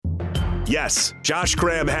Yes, Josh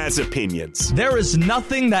Graham has opinions. There is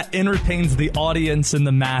nothing that entertains the audience and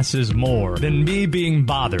the masses more than me being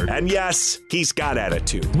bothered. And yes, he's got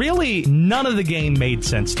attitude. Really, none of the game made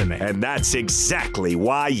sense to me. And that's exactly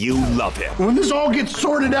why you love him. When this all gets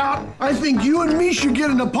sorted out, I think you and me should get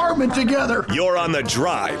an apartment together. You're on The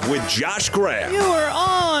Drive with Josh Graham. You are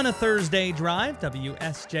on a Thursday drive,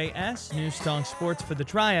 WSJS, News Talk Sports for the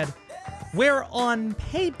Triad, where on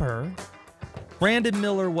paper, Brandon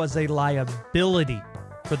Miller was a liability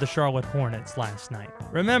for the Charlotte Hornets last night.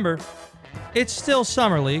 Remember, it's still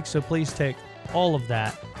Summer League, so please take all of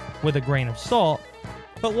that with a grain of salt.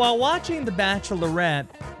 But while watching The Bachelorette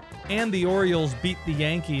and the Orioles beat the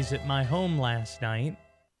Yankees at my home last night,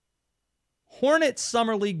 Hornets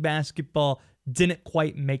Summer League basketball didn't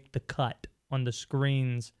quite make the cut on the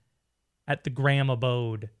screens at the Graham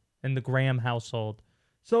abode in the Graham household.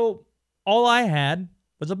 So all I had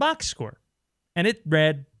was a box score, and it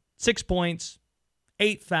read 6 points,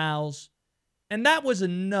 8 fouls, and that was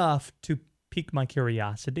enough to pique my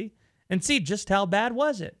curiosity and see just how bad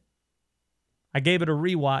was it. I gave it a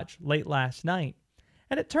rewatch late last night,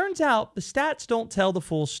 and it turns out the stats don't tell the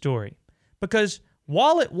full story, because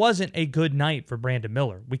while it wasn't a good night for Brandon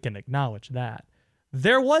Miller, we can acknowledge that,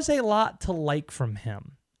 there was a lot to like from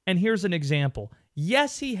him. And here's an example.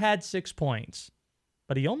 Yes, he had 6 points,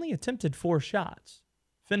 but he only attempted 4 shots,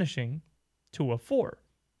 finishing 2 of 4.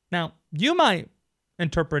 Now, you might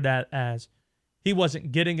interpret that as he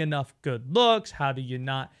wasn't getting enough good looks. How do you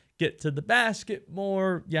not get to the basket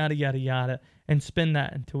more? Yada, yada, yada, and spin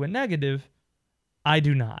that into a negative. I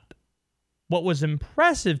do not. What was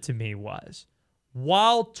impressive to me was,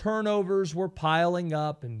 while turnovers were piling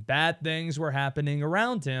up and bad things were happening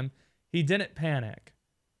around him, he didn't panic.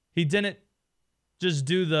 He didn't just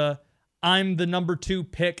do the, I'm the number 2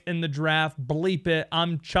 pick in the draft, bleep it,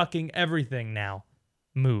 I'm chucking everything now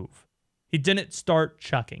move. He didn't start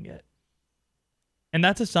chucking it. And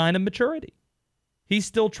that's a sign of maturity. He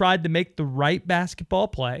still tried to make the right basketball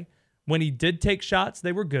play. When he did take shots,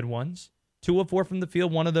 they were good ones. 2 of 4 from the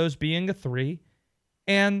field, one of those being a 3.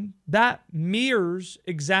 And that mirrors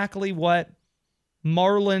exactly what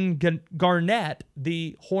Marlon Garnett,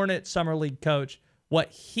 the Hornet Summer League coach, what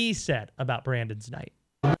he said about Brandon's night.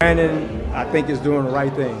 Brandon, I think, is doing the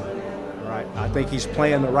right thing. Right? I think he's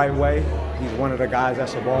playing the right way. He's one of the guys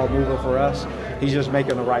that's a ball mover for us. He's just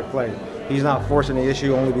making the right play. He's not forcing the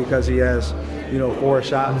issue only because he has, 4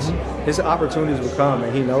 shots. His opportunities will come,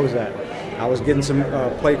 and he knows that. I was getting some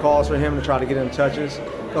play calls for him to try to get him touches.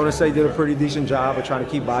 Golden State did a pretty decent job of trying to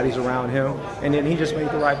keep bodies around him, and then he just made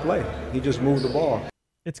the right play. He just moved the ball.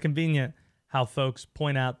 It's convenient how folks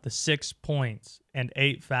point out the 6 points and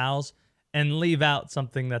 8 fouls and leave out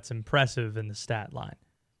something that's impressive in the stat line.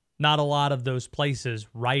 Not a lot of those places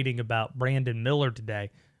writing about Brandon Miller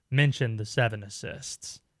today mentioned the 7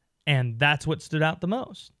 assists, and that's what stood out the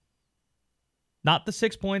most. Not the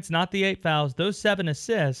 6 points, not the 8 fouls, those 7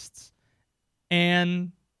 assists,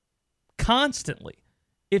 and constantly,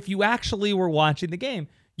 if you actually were watching the game,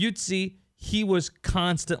 you'd see he was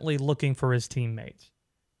constantly looking for his teammates.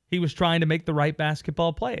 He was trying to make the right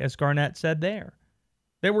basketball play, as Garnett said there.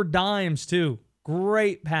 There were dimes, too.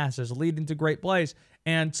 Great passes leading to great plays.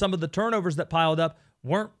 And some of the turnovers that piled up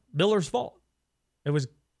weren't Miller's fault. It was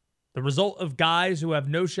the result of guys who have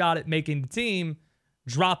no shot at making the team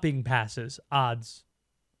dropping passes, odds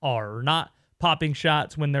are, or not popping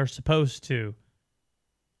shots when they're supposed to.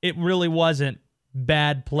 It really wasn't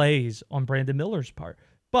bad plays on Brandon Miller's part.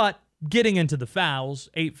 But getting into the fouls,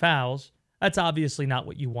 8 fouls, that's obviously not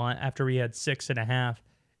what you want after he had 6.5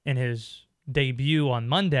 in his debut on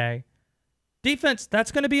Monday. Defense,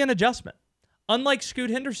 that's going to be an adjustment. Unlike Scoot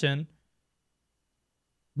Henderson,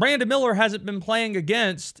 Brandon Miller hasn't been playing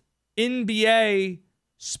against NBA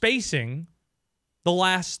spacing the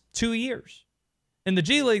last 2 years. In the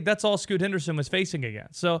G League, that's all Scoot Henderson was facing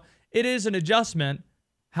against. So it is an adjustment.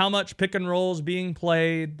 How much pick and roll is being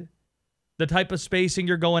played, the type of spacing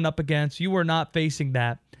you're going up against. You are not facing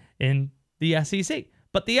that in the SEC.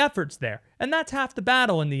 But the effort's there. And that's half the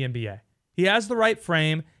battle in the NBA. He has the right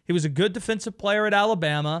frame. He was a good defensive player at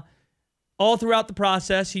Alabama. All throughout the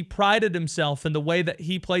process, he prided himself in the way that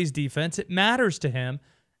he plays defense. It matters to him.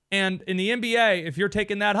 And in the NBA, if you're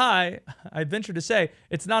taking that high, I venture to say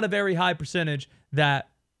it's not a very high percentage that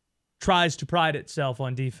tries to pride itself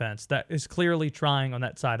on defense, that is clearly trying on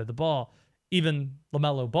that side of the ball. Even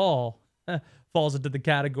LaMelo Ball falls into the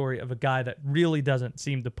category of a guy that really doesn't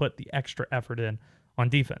seem to put the extra effort in on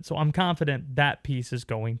defense. So I'm confident that piece is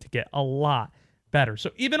going to get a lot better. So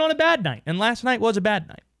even on a bad night, and last night was a bad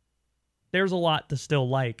night, there's a lot to still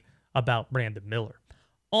like about Brandon Miller.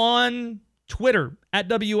 On Twitter at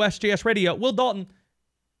WSJS Radio. Will Dalton,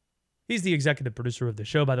 he's the executive producer of the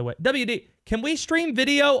show, by the way. WD, can we stream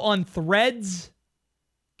video on Threads?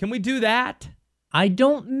 Can we do that? I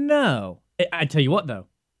don't know. I tell you what, though.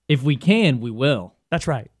 If we can, we will. That's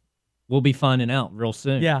right. We'll be finding out real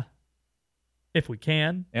soon. Yeah. If we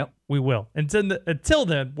can, yep, we will. Until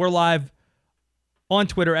then, we're live on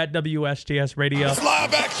Twitter at WSJS Radio. It's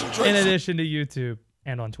live action, Tracy. In addition to YouTube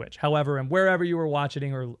and on Twitch. However, and wherever you are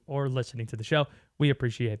watching or listening to the show, we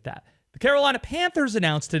appreciate that. The Carolina Panthers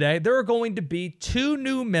announced today there are going to be 2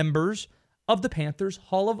 new members of the Panthers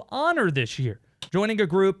Hall of Honor this year, joining a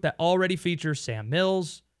group that already features Sam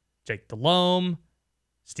Mills, Jake Delhomme,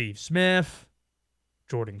 Steve Smith,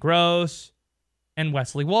 Jordan Gross, and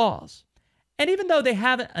Wesley Walls. And even though they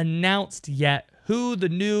haven't announced yet who the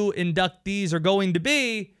new inductees are going to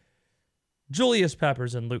be, Julius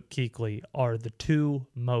Peppers and Luke Kuechly are the 2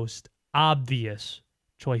 most obvious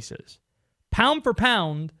choices. Pound for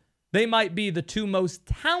pound, they might be the 2 most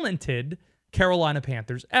talented Carolina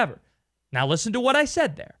Panthers ever. Now listen to what I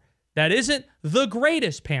said there. That isn't the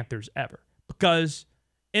greatest Panthers ever, because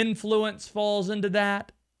influence falls into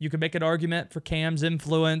that. You can make an argument for Cam's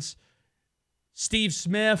influence. Steve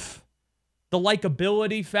Smith, the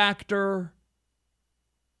likability factor,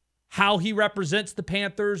 how he represents the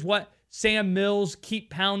Panthers, what Sam Mills, keep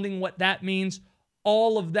pounding what that means.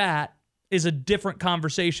 All of that is a different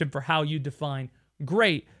conversation for how you define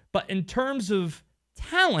great. But in terms of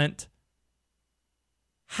talent,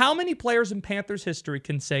 how many players in Panthers history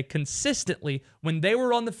can say consistently when they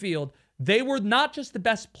were on the field, they were not just the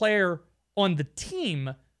best player on the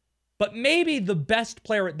team, but maybe the best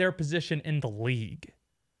player at their position in the league?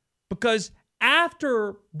 Because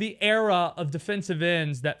after the era of defensive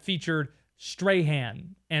ends that featured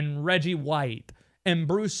Strahan and Reggie White and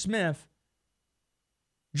Bruce Smith,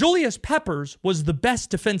 Julius Peppers was the best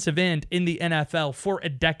defensive end in the NFL for a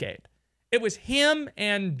decade. It was him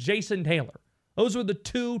and Jason Taylor. Those were the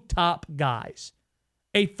 2 top guys.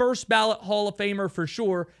 A first ballot Hall of Famer for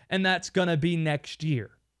sure, and that's going to be next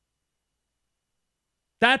year.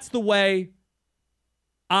 That's the way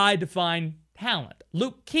I define talent.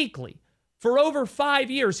 Luke Kuechly, for over 5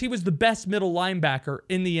 years, he was the best middle linebacker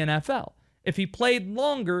in the NFL. If he played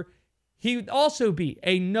longer, he would also be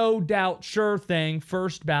a no doubt sure thing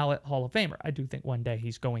first ballot Hall of Famer. I do think one day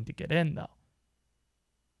he's going to get in, though.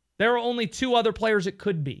 There are only 2 other players it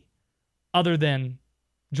could be other than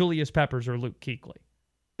Julius Peppers or Luke Kuechly.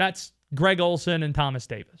 That's Greg Olsen and Thomas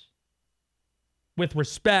Davis. With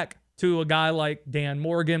respect to a guy like Dan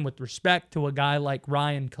Morgan, with respect to a guy like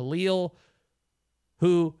Ryan Khalil,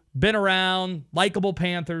 who been around, likable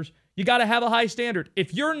Panthers, you got to have a high standard.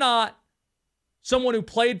 If you're not someone who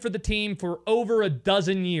played for the team for over a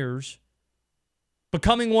dozen years,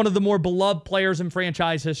 becoming one of the more beloved players in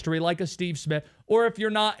franchise history, like a Steve Smith, or if you're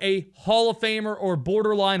not a Hall of Famer or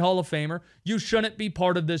borderline Hall of Famer, you shouldn't be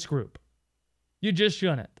part of this group. You just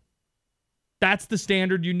shouldn't. That's the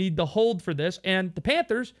standard you need to hold for this. And the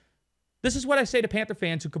Panthers, this is what I say to Panther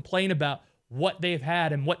fans who complain about what they've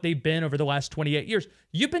had and what they've been over the last 28 years.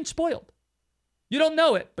 You've been spoiled. You don't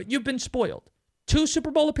know it, but you've been spoiled. 2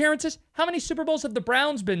 Super Bowl appearances? How many Super Bowls have the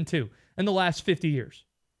Browns been to in the last 50 years?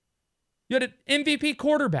 You had an MVP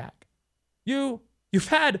quarterback. You've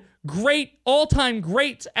had great, all-time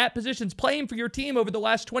greats at positions playing for your team over the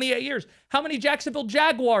last 28 years. How many Jacksonville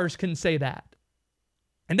Jaguars can say that?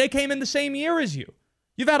 And they came in the same year as you.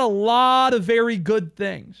 You've had a lot of very good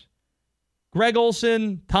things. Greg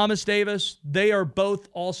Olsen, Thomas Davis, they are both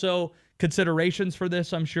also considerations for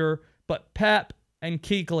this, I'm sure. But Pep and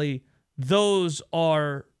Kuechly, those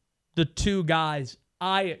are the 2 guys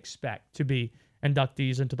I expect to be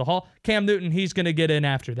inductees into the Hall. Cam Newton, he's going to get in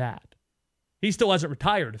after that. He still hasn't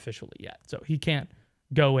retired officially yet, so he can't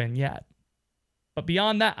go in yet. But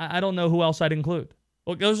beyond that, I don't know who else I'd include.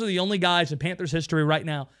 Look, those are the only guys in Panthers history right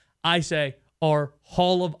now I say are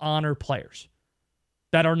Hall of Honor players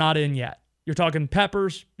that are not in yet. You're talking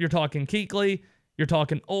Peppers, you're talking Kuechly, you're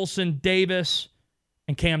talking Olsen, Davis,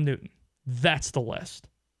 and Cam Newton. That's the list.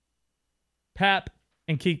 Pep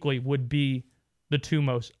and Kuechly would be the 2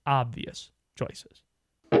 most obvious choices.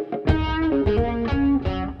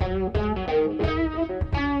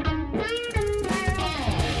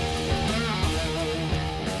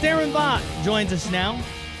 Daron Vaught joins us now.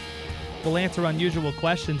 We'll answer unusual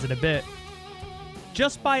questions in a bit.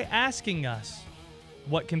 Just by asking us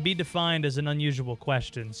what can be defined as an unusual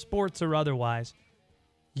question, sports or otherwise,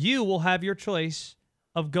 you will have your choice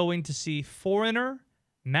of going to see Foreigner,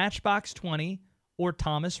 Matchbox 20, or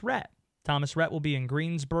Thomas Rhett. Thomas Rhett will be in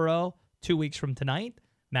Greensboro 2 weeks from tonight.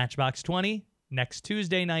 Matchbox 20 next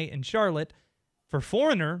Tuesday night in Charlotte. For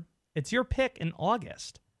Foreigner, It's your pick in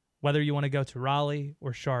August, whether you want to go to Raleigh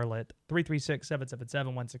or Charlotte.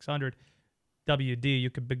 336-777-1600 WD. You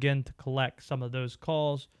could begin to collect some of those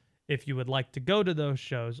calls. If you would like to go to those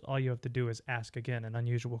shows, all you have to do is ask again an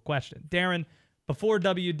unusual question. Daron, before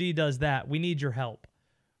WD does that, we need your help.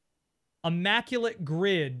 Immaculate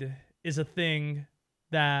Grid is a thing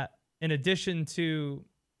that, in addition to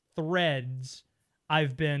threads,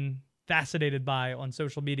 I've been fascinated by on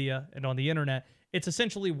social media and on the internet. It's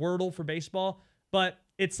essentially Wordle for baseball, but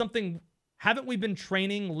it's something, haven't we been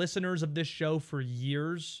training listeners of this show for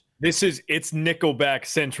years? It's Nickelback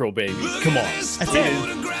Central, baby. Come on. That's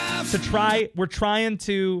it. We're trying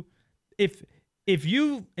to, if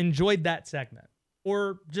you enjoyed that segment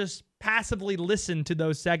or just passively listened to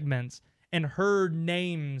those segments and heard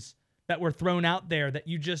names that were thrown out there that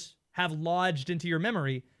you just have lodged into your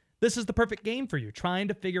memory, this is the perfect game for you. Trying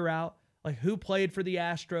to figure out like who played for the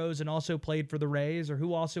Astros and also played for the Rays, or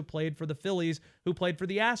who also played for the Phillies, who played for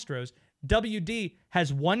the Astros. WD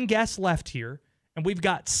has one guess left here, and we've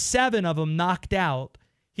got 7 of them knocked out.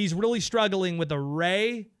 He's really struggling with a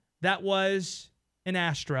Ray that was an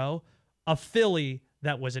Astro, a Philly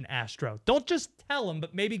that was an Astro. Don't just tell him,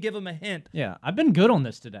 but maybe give him a hint. Yeah, I've been good on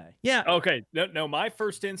this today. Yeah. Okay. No, my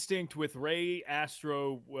first instinct with Ray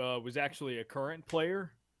Astro was actually a current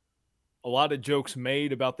player. A lot of jokes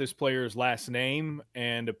made about this player's last name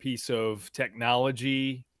and a piece of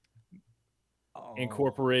technology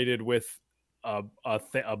incorporated with a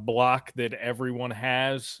block that everyone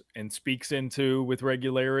has and speaks into with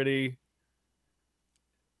regularity.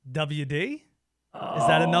 WD? Is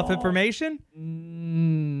that enough information?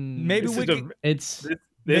 Maybe this we can.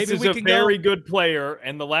 This is a very good player,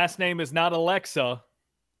 and the last name is not Alexa.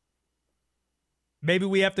 Maybe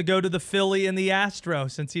we have to go to the Philly and the Astro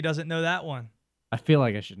since he doesn't know that one. I feel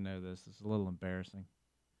like I should know this. It's a little embarrassing.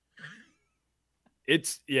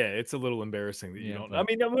 It's a little embarrassing that you don't. I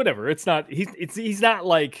mean, whatever. It's not. He's not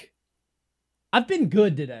like. I've been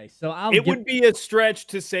good today, so It would be a stretch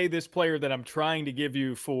to say this player that I'm trying to give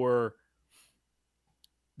you for.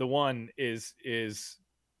 The one is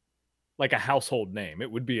like a household name.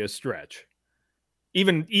 It would be a stretch,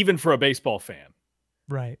 even for a baseball fan.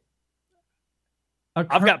 Right.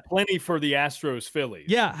 I've got plenty for the Astros Phillies.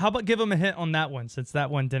 Yeah, how about give them a hint on that one since that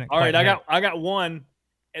one didn't. All right, I got one.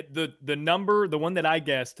 The number, the one that I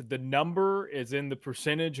guessed, the number is in the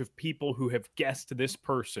percentage of people who have guessed this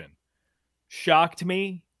person. Shocked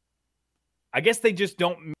me. I guess they just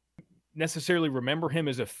don't necessarily remember him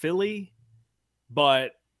as a Philly,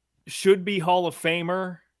 but should be Hall of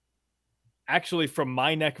Famer. Actually, from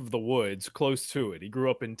my neck of the woods, close to it. He grew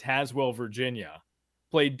up in Tazewell, Virginia.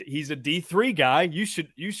 He's a D3 guy. You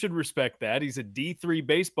should respect that. He's a D3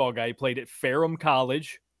 baseball guy. He played at Ferrum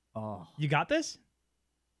College. Oh, you got this?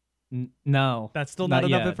 No. That's still not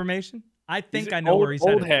enough information? I think I know where he's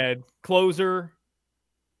old head, closer.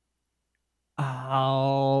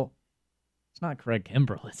 Oh. It's not Craig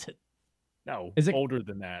Kimbrell, is it? No, is it older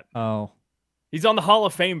than that? Oh. He's on the Hall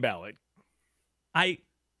of Fame ballot.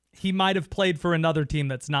 He might have played for another team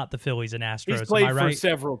that's not the Phillies and Astros. He's played am I right? for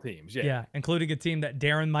several teams, yeah. Yeah, including a team that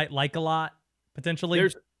Daron might like a lot, potentially.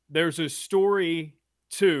 There's a story,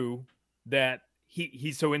 too, that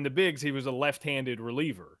he so in the bigs, he was a left-handed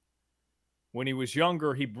reliever. When he was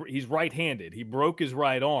younger, he's right-handed. He broke his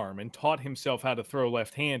right arm and taught himself how to throw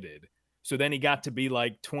left-handed. So then he got to be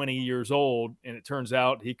like 20 years old, and it turns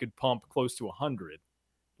out he could pump close to 100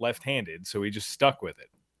 left-handed, so he just stuck with it.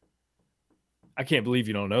 I can't believe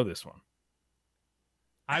you don't know this one.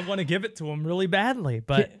 I want to give it to him really badly,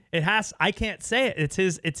 but I can't say it.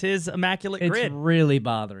 It's his immaculate grid. It's really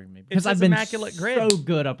bothering me because I've been so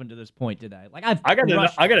good up until this point today. Like I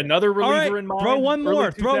got another reliever in mind. Throw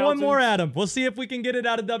one more at him. We'll see if we can get it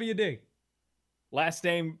out of WD. Last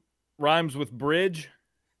name rhymes with bridge.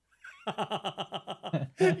 Come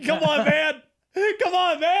on,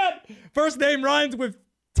 man. First name rhymes with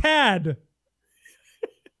Tad.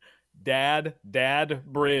 Dad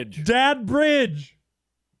Bridge. Dad Bridge.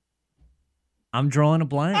 I'm drawing a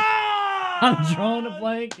blank. I'm drawing a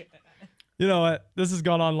blank. You know what? This has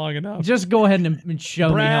gone on long enough. Just go ahead and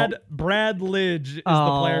show me how. Brad Lidge is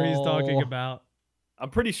the player he's talking about. I'm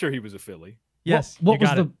pretty sure he was a Philly. Yes. What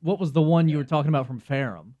was the one you were talking about from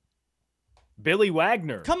Ferrum? Billy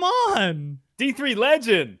Wagner. Come on. D3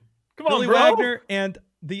 legend. Come Billy on, bro. Wagner and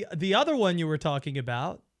the other one you were talking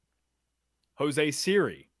about. Jose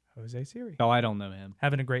Siri. Oh, I don't know him.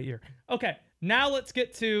 Having a great year. Okay, now let's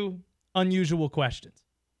get to unusual questions.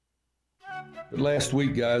 Last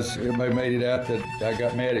week, guys, everybody made it out that I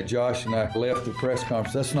got mad at Josh and I left the press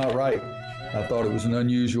conference. That's not right. I thought it was an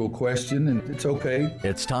unusual question, and it's okay.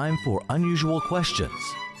 It's time for Unusual Questions.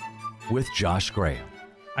 with Josh Graham.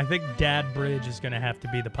 I think Dad Bridge is going to have to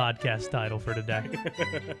be the podcast title for today.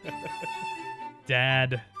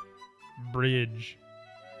 Dad Bridge.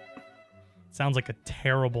 Sounds like a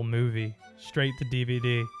terrible movie. Straight to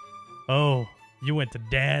DVD. Oh, you went to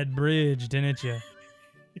Dad Bridge, didn't you?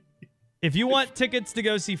 If you want tickets to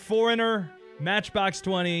go see Foreigner, Matchbox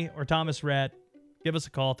 20, or Thomas Rhett, give us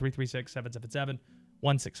a call,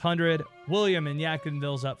 336-777-1600. William in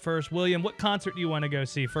Yakinville's up first. William, what concert do you want to go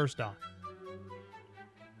see first off?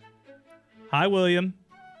 Hi, William.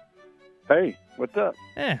 Hey, what's up?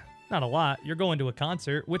 Not a lot. You're going to a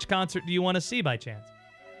concert. Which concert do you want to see by chance?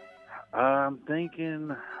 I'm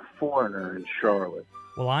thinking Foreigner in Charlotte.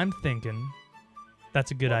 Well, I'm thinking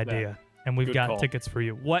that's a good idea, and we've got tickets for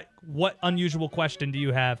you. What unusual question do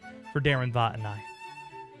you have for Daron Vaught and I?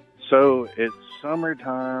 So it's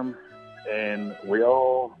summertime, and we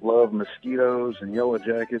all love mosquitoes and yellow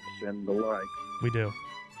jackets and the like. We do.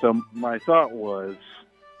 So my thought was,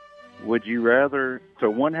 would you rather, so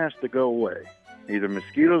one has to go away. Either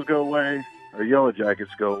mosquitoes go away or yellow jackets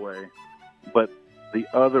go away, but the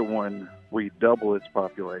other one, we double its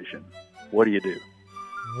population. What do you do?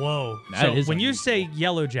 Whoa. So when you say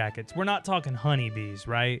yellow jackets, we're not talking honeybees,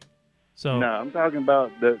 right? So no, I'm talking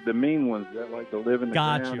about the mean ones that like to live in the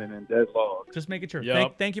ground and in dead logs. Just making sure.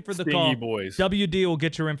 Yep. Thank you for the Stingy call. boys. WD will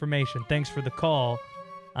get your information. Thanks for the call.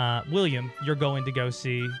 William, you're going to go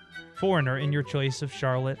see Foreigner in your choice of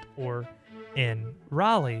Charlotte or in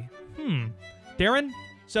Raleigh. Daron,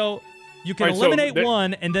 so you can eliminate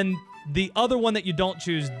one, and then the other one that you don't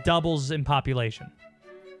choose doubles in population.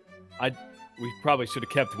 We probably should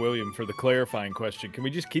have kept William for the clarifying question. Can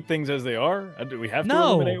we just keep things as they are? Do we have to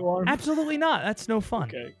No, eliminate one? absolutely not. That's no fun.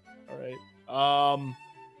 Okay. All right.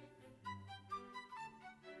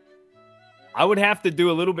 I would have to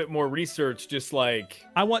do a little bit more research, just like...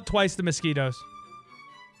 I want twice the mosquitoes.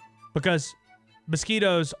 Because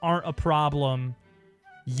mosquitoes aren't a problem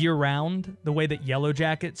year-round the way that yellow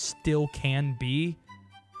jackets still can be.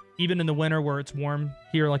 Even in the winter where it's warm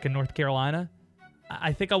here like in North Carolina.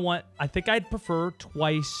 I think I'd prefer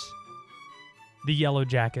twice the yellow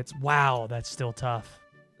jackets. Wow, that's still tough.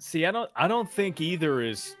 See, I don't think either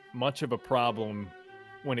is much of a problem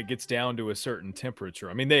when it gets down to a certain temperature.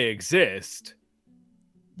 I mean, they exist.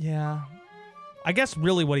 Yeah. I guess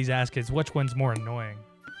really what he's asking is which one's more annoying.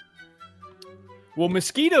 Well,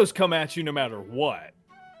 mosquitoes come at you no matter what.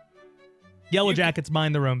 Yellow jackets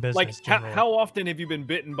mind their own business. Like, how often have you been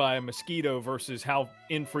bitten by a mosquito versus how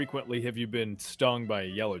infrequently have you been stung by a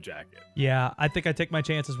yellow jacket? Yeah, I think I take my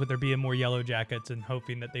chances with there being more yellow jackets and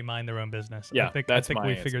hoping that they mind their own business. Yeah, I think my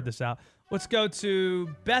we answer. figured this out. Let's go to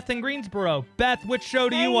Beth in Greensboro. Beth, which show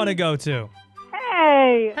do you want to go to?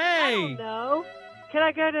 Hey. Hey. I don't know. Can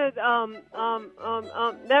I go to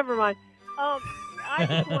never mind. I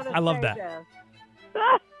just want to I love say that. this.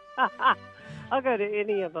 I'll go to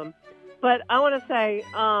any of them. But I want to say,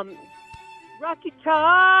 Rocky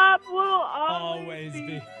Top will always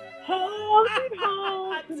be holding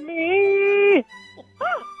on to me.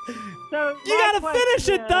 So You gotta finish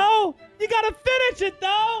it, though. You gotta finish it,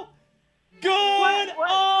 though. Good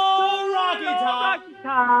old Rocky Top. Rocky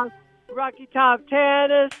Top. Rocky Top,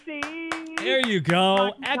 Tennessee. There you go.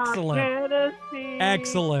 Rocky Excellent. Top, Tennessee.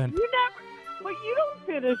 Excellent. Well, you don't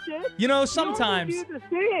finish it. You know, You sometimes only do the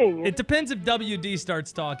sing. it depends if WD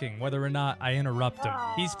starts talking, whether or not I interrupt him.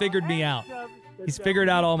 He's figured me out. He's figured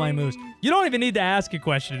out all my moves. You don't even need to ask a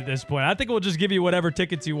question at this point. I think we'll just give you whatever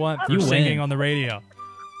tickets you want for You singing win. on the radio.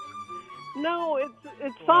 No, it's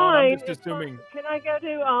Well, fine. I'm just assuming. Can I go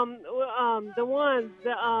to the ones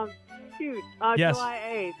shoot Yes. July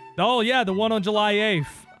 8th? Oh, yeah, the one on July 8th.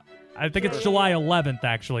 I think it's July 11th,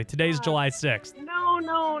 actually. Today's July 6th. No.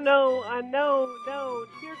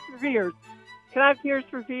 Tears for Fears. Can I have Tears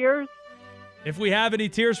for Fears? If we have any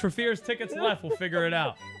Tears for Fears tickets left, we'll figure it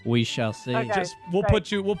out. We shall see. Okay. We'll Great.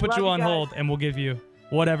 put you Love on you guys. hold, and we'll give you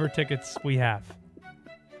whatever tickets we have.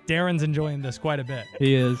 Daron's enjoying this quite a bit.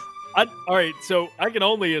 He is. All right, so I can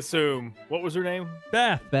only assume, what was her name?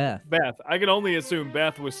 Beth. Beth. I can only assume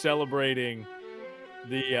Beth was celebrating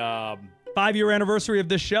the 5-year anniversary of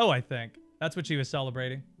this show, I think. That's what she was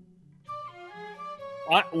celebrating.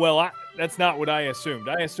 that's not what I assumed.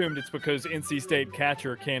 I assumed it's because NC State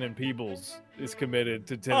catcher Cannon Peebles is committed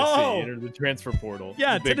to Tennessee, entered the transfer portal.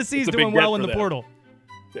 Yeah, It's a big- Tennessee's it's a big doing get well in for the them. portal.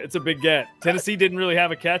 It's a big get. Tennessee didn't really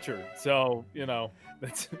have a catcher, so,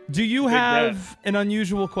 that's Do you big have an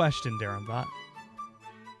unusual question, Daron Vaught?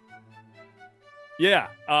 Yeah,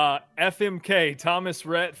 FMK, Thomas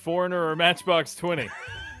Rhett, Foreigner, or Matchbox 20?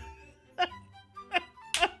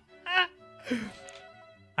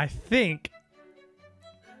 I think.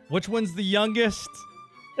 Which one's the youngest?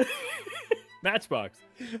 Matchbox.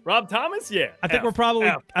 Rob Thomas? Yeah. I think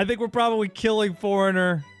we're probably killing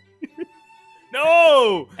Foreigner.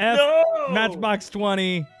 No! F, no! Matchbox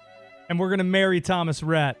 20, and we're going to marry Thomas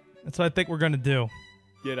Rhett. That's what I think we're going to do.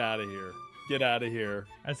 Get out of here. Get out of here.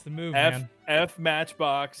 That's the move, man. F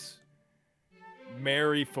Matchbox,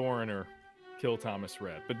 marry Foreigner, kill Thomas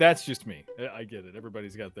Rhett. But that's just me. I get it.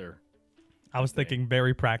 Everybody's got their... I was thinking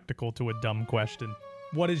very practical to a dumb question.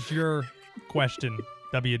 What is your question,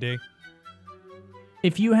 WD?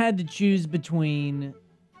 If you had to choose between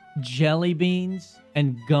jelly beans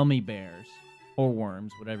and gummy bears, or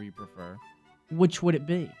worms, whatever you prefer, which would it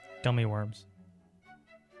be? Gummy worms.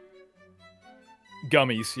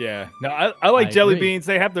 Gummies, yeah. No, I like jelly beans.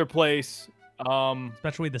 They have their place.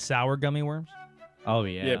 Especially the sour gummy worms. Oh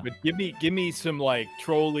yeah. Yeah, but give me some like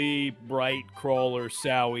trolley, bright crawler,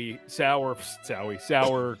 sour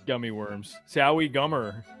gummy worms. Sowie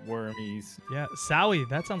gummer wormies. Yeah, Sowie.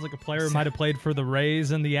 That sounds like a player who might have played for the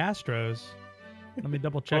Rays and the Astros. Let me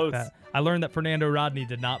double check that. I learned that Fernando Rodney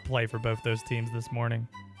did not play for both those teams this morning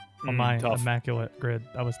on my immaculate grid.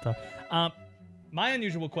 That was tough. My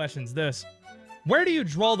unusual question is this. Where do you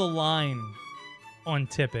draw the line on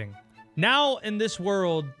tipping? Now in this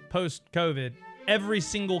world, post-COVID, every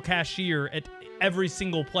single cashier at every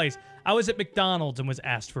single place. I was at McDonald's and was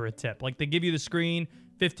asked for a tip. Like, they give you the screen,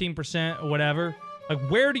 15% or whatever. Like,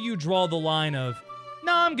 where do you draw the line of,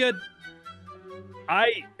 no, I'm good?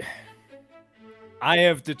 I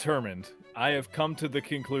have determined, I have come to the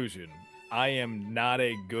conclusion, I am not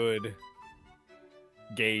a good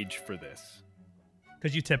gauge for this.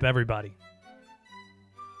 Because you tip everybody.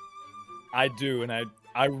 I do, and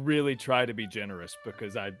I really try to be generous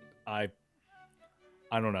because I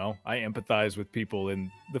don't know. I empathize with people in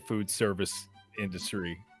the food service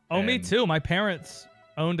industry. Oh, me too. My parents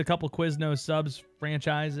owned a couple Quiznos Subs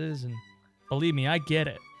franchises, and believe me, I get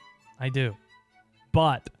it. I do.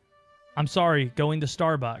 But I'm sorry, going to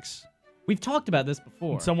Starbucks. We've talked about this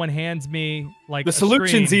before. Someone hands me like the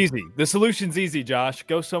solution's easy. The solution's easy, Josh.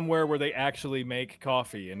 Go somewhere where they actually make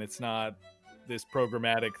coffee, and it's not this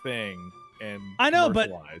programmatic thing. And I know,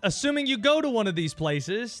 but assuming you go to one of these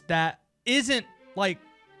places that isn't like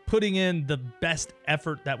putting in the best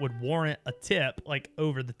effort that would warrant a tip, like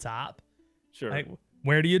over the top. Sure. Like,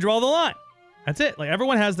 where do you draw the line? That's it. Like,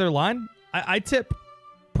 everyone has their line. I tip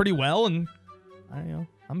pretty well, and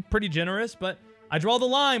I'm pretty generous, but I draw the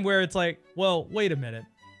line where it's like, well, wait a minute.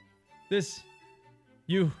 This,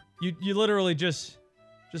 you literally just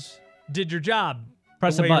did your job.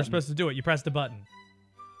 Press the a way button. you're supposed to do it. You pressed the button.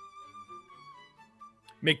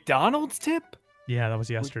 McDonald's tip? Yeah, that was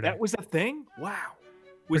yesterday. That was a thing? Wow.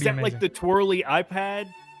 Was Pretty that amazing. like the twirly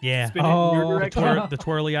iPad? Yeah. Spin it in your direction? The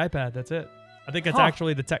twirly iPad. That's it. I think that's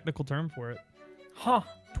actually the technical term for it. Huh.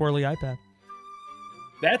 Twirly iPad.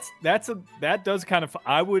 That does kind of,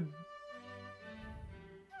 I would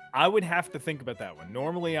have to think about that one.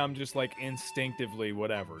 Normally I'm just like instinctively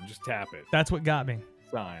whatever, just tap it. That's what got me.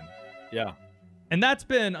 Sign. Yeah. And that's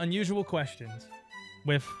been Unusual Questions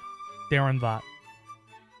with Daron Vaught.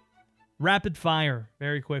 Rapid fire,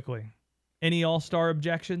 very quickly. Any all-star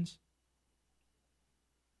objections?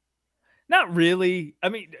 Not really. I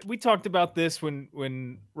mean, we talked about this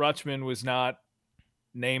when Rutschman was not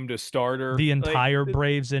named a starter. The entire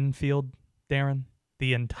Braves infield, Daron.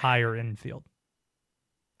 The entire infield.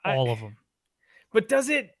 All of them. But does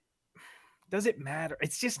it matter?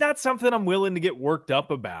 It's just not something I'm willing to get worked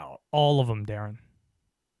up about. All of them, Daron.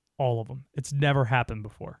 All of them. It's never happened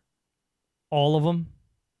before. All of them.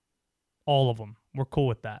 All of them. We're cool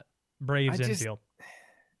with that. Braves infield.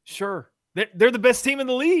 Sure. They're the best team in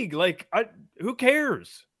the league. Like, who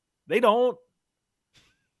cares? They don't.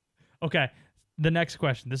 Okay. The next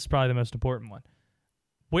question. This is probably the most important one.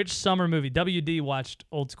 Which summer movie? WD watched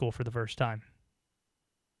Old School for the first time.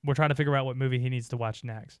 We're trying to figure out what movie he needs to watch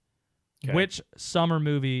next. Okay. Which summer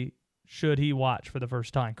movie should he watch for the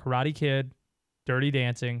first time? Karate Kid, Dirty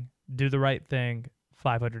Dancing, Do the Right Thing,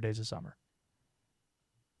 500 Days of Summer.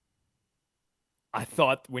 I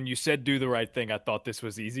thought when you said Do the Right Thing, I thought this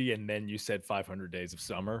was easy, and then you said 500 Days of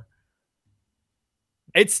Summer.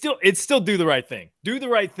 It's still Do the Right Thing. Do the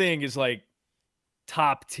Right Thing is like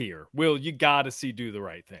top tier. Will, you got to see Do the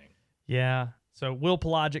Right Thing. Yeah. So Will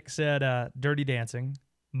Palaszczuk said Dirty Dancing.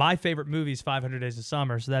 My favorite movie is 500 Days of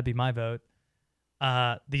Summer, so that'd be my vote.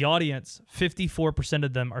 The audience, 54%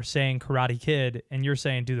 of them are saying Karate Kid, and you're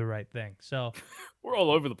saying Do the Right Thing. So we're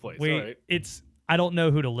all over the place. All right. I don't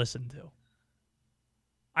know who to listen to.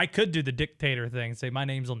 I could do the dictator thing, say my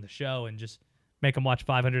name's on the show, and just make them watch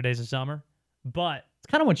 500 Days of Summer. But it's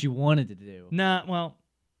kind of what you wanted to do. Nah, well,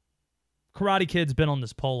 Karate Kid's been on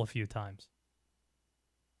this poll a few times.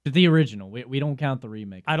 The original. We don't count the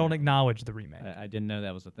remake. I don't acknowledge the remake. I didn't know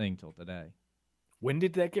that was a thing till today. When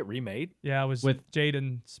did that get remade? Yeah, it was with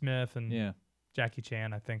Jaden Smith and Jackie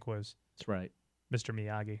Chan, I think was. That's right. Mr.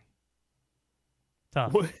 Miyagi.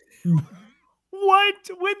 Tough. What?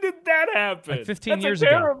 When did that happen? Like 15 years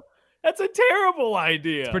ago. That's a terrible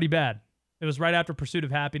idea. It's pretty bad. It was right after Pursuit of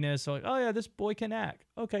Happiness. So like, oh yeah, this boy can act.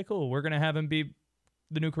 Okay, cool. We're going to have him be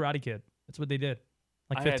the new Karate Kid. That's what they did.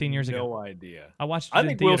 Like 15 years ago. No idea. I watched it I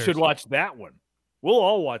think Will should watch that one. We'll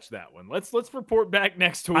all watch that one. Let's report back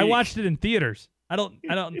next week. I watched it in theaters. I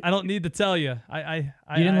don't need to tell you. You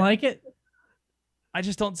didn't like it? I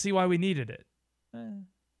just don't see why we needed it.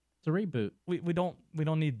 It's a reboot. We don't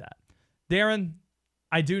need that. Daron,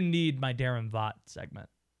 I do need my Daron Vaught segment,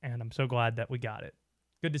 and I'm so glad that we got it.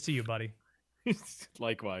 Good to see you, buddy.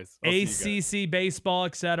 Likewise. ACC Baseball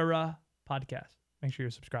Etc. podcast. Make sure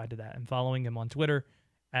you're subscribed to that and following him on Twitter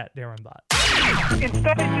at Daron Vaught.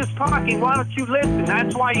 Instead of just talking, why don't you listen?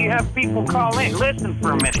 That's why you have people call in. Listen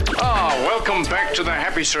for a minute. Welcome back to the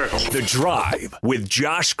happy circle. The Drive with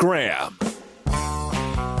Josh Graham.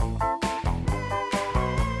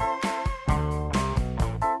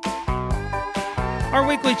 Our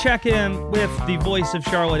weekly check-in with the voice of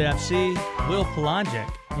Charlotte FC, Will Palaszczuk,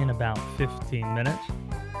 in about 15 minutes.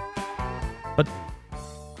 But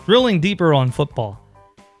drilling deeper on football.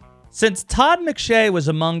 Since Todd McShay was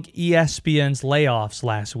among ESPN's layoffs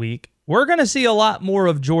last week, we're going to see a lot more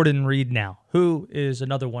of Jordan Reed now, who is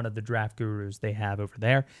another one of the draft gurus they have over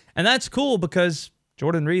there. And that's cool because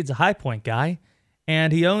Jordan Reed's a High Point guy,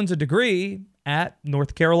 and he owns a degree at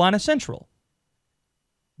North Carolina Central,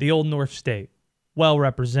 the old North State. Well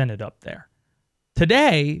represented up there.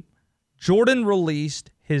 Today, Jordan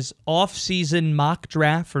released his off-season mock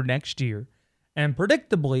draft for next year, and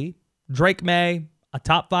predictably, Drake Maye, a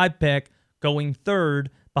top 5 pick, going third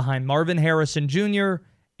behind Marvin Harrison Jr.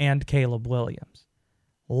 and Caleb Williams.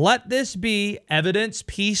 Let this be evidence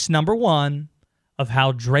piece number 1 of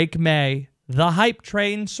how Drake Maye, the hype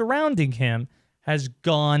train surrounding him, has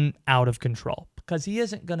gone out of control, because he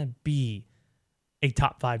isn't going to be a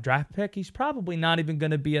top 5 draft pick. He's probably not even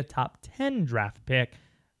going to be a top 10 draft pick.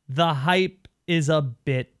 The hype is a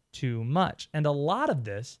bit too much. And a lot of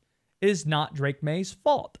this is not Drake Maye's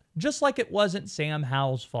fault, just like it wasn't Sam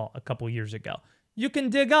Howell's fault a couple years ago. You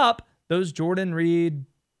can dig up those Jordan Reed,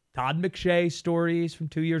 Todd McShay stories from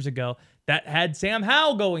 2 years ago that had Sam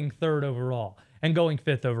Howell going 3rd overall and going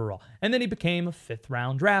 5th overall. And then he became a 5th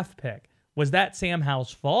round draft pick. Was that Sam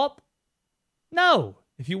Howell's fault? No.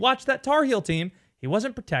 If you watch that Tar Heel team, he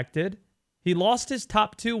wasn't protected. He lost his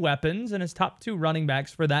top 2 weapons and his top 2 running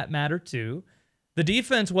backs for that matter too. The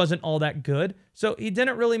defense wasn't all that good, so he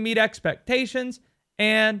didn't really meet expectations.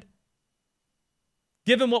 And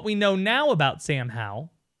given what we know now about Sam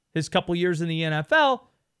Howell, his couple years in the NFL,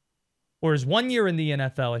 or his 1 year in the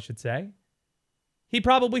NFL, I should say, he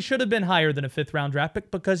probably should have been higher than a 5th round draft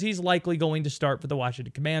pick because he's likely going to start for the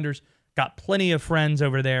Washington Commanders. Got plenty of friends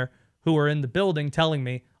over there who are in the building telling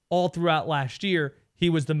me all throughout last year, he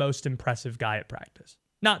was the most impressive guy at practice.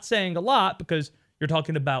 Not saying a lot because you're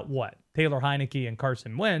talking about what? Taylor Heineke and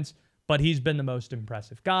Carson Wentz, but he's been the most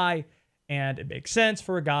impressive guy, and it makes sense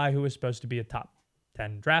for a guy who was supposed to be a top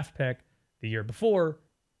 10 draft pick the year before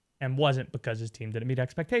and wasn't because his team didn't meet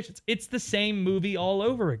expectations. It's the same movie all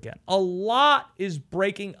over again. A lot is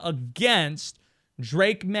breaking against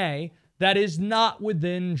Drake Maye that is not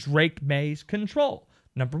within Drake Maye's control.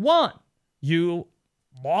 Number 1, you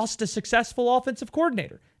lost a successful offensive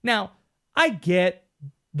coordinator. Now, I get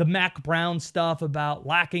the Mac Brown stuff about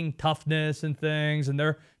lacking toughness and things, and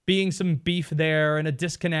there being some beef there and a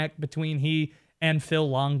disconnect between he and Phil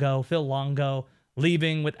Longo. Phil Longo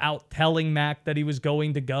leaving without telling Mac that he was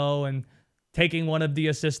going to go and taking one of the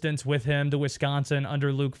assistants with him to Wisconsin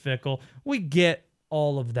under Luke Fickell. We get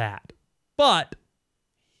all of that. But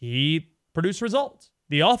he produced results.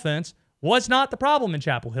 The offense was not the problem in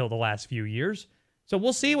Chapel Hill the last few years. So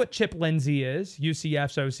we'll see what Chip Lindsey is,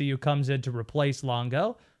 UCF's OC, who comes in to replace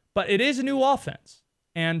Longo. But it is a new offense.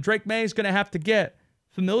 And Drake Maye is going to have to get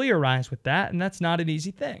familiarized with that, and that's not an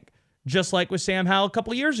easy thing. Just like with Sam Howell a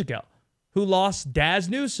couple of years ago, who lost Daz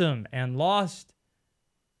Newsome and lost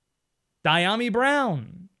Diami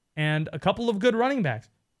Brown and a couple of good running backs.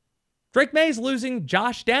 Drake Maye's losing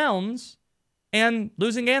Josh Downs and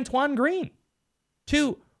losing Antoine Green.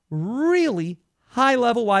 2 really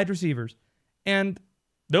high-level wide receivers. And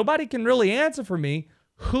nobody can really answer for me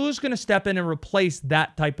who's going to step in and replace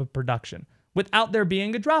that type of production without there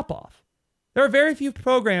being a drop-off. There are very few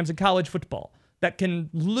programs in college football that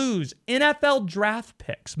can lose NFL draft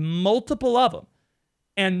picks, multiple of them,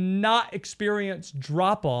 and not experience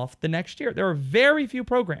drop-off the next year. There are very few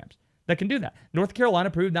programs that can do that. North Carolina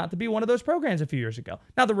proved not to be one of those programs a few years ago.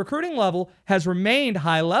 Now, the recruiting level has remained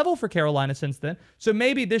high level for Carolina since then, so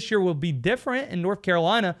maybe this year will be different, and North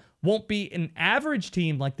Carolina won't be an average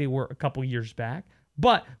team like they were a couple years back.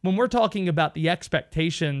 But when we're talking about the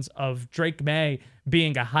expectations of Drake Maye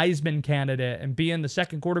being a Heisman candidate and being the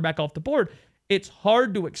second quarterback off the board, it's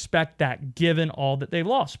hard to expect that given all that they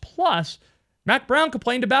lost. Plus, Mac Brown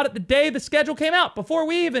complained about it the day the schedule came out, before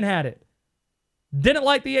we even had it. Didn't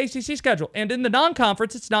like the ACC schedule. And in the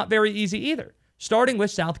non-conference, it's not very easy either, starting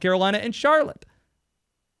with South Carolina and Charlotte.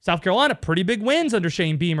 South Carolina, pretty big wins under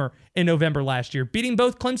Shane Beamer in November last year, beating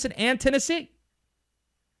both Clemson and Tennessee.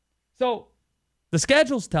 So the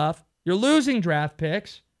schedule's tough. You're losing draft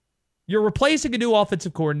picks. You're replacing a new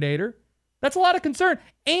offensive coordinator. That's a lot of concern.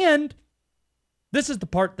 And this is the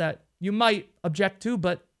part that you might object to,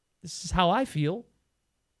 but this is how I feel.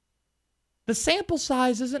 The sample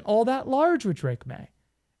size isn't all that large with Drake Maye.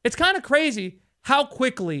 It's kind of crazy how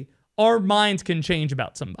quickly our minds can change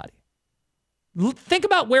about somebody. Think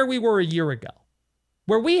about where we were a year ago,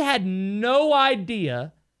 where we had no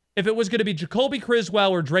idea if it was going to be Jacoby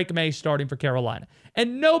Criswell or Drake Maye starting for Carolina.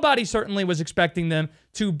 And nobody certainly was expecting them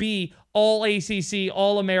to be all ACC,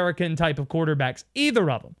 all-American type of quarterbacks, either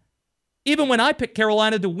of them. Even when I picked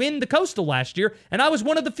Carolina to win the Coastal last year, and I was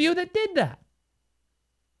one of the few that did that.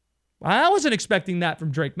 I wasn't expecting that from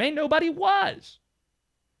Drake Maye. Nobody was.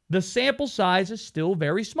 The sample size is still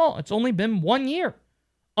very small. It's only been 1 year.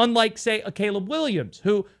 Unlike, say, a Caleb Williams,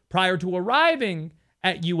 who prior to arriving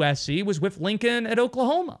at USC was with Lincoln at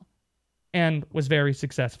Oklahoma and was very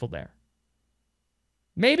successful there.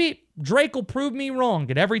 Maybe Drake will prove me wrong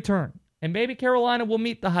at every turn, and maybe Carolina will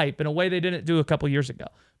meet the hype in a way they didn't do a couple years ago.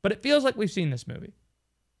 But it feels like we've seen this movie.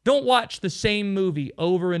 Don't watch the same movie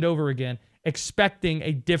over and over again expecting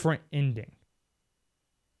a different ending,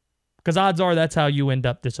 because odds are that's how you end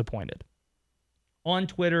up disappointed. On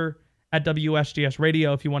Twitter, at WSGS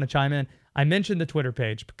Radio, if you want to chime in, I mentioned the Twitter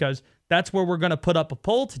page because that's where we're going to put up a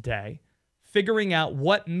poll today, figuring out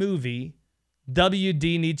what movie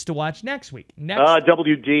WD needs to watch next week.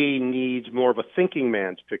 WD needs more of a thinking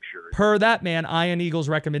man's picture. Per that man, Ian Eagle's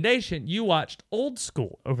recommendation, you watched Old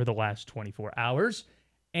School over the last 24 hours.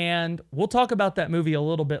 And we'll talk about that movie a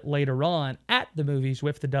little bit later on at the movies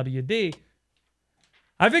with the WD.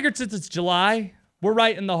 I figured since it's July, we're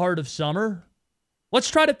right in the heart of summer. Let's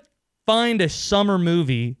try to find a summer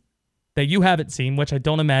movie that you haven't seen, which I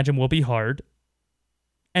don't imagine will be hard.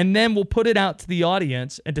 And then we'll put it out to the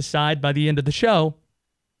audience and decide by the end of the show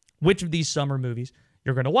which of these summer movies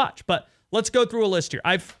you're going to watch. But let's go through a list here.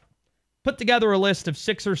 I've put together a list of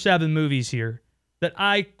 6 or 7 movies here that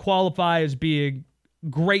I qualify as being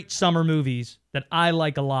great summer movies that I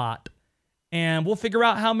like a lot. And we'll figure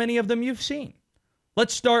out how many of them you've seen.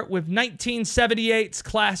 Let's start with 1978's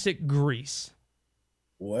classic Grease.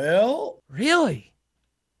 Well, really?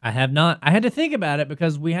 I have not. I had to think about it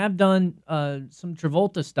because we have done some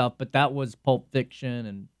Travolta stuff, but that was Pulp Fiction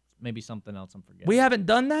and maybe something else I'm forgetting. We haven't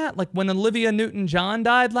done that? Like when Olivia Newton-John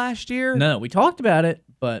died last year? No, we talked about it,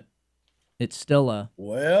 but it's still a...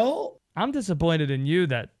 Well, I'm disappointed in you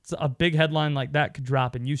that a big headline like that could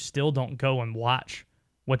drop and you still don't go and watch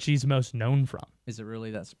what she's most known from. Is it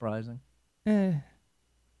really that surprising? How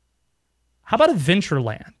about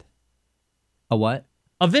Adventureland? A what?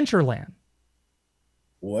 Adventureland.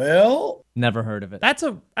 Well, never heard of it. That's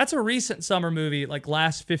a recent summer movie, like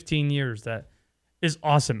last 15 years, that is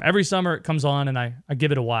awesome. Every summer it comes on and I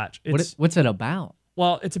give it a watch. What's it about?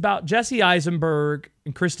 Well, it's about Jesse Eisenberg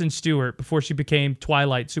and Kristen Stewart before she became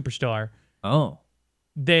Twilight superstar. Oh.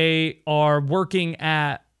 They are working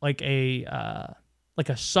at like a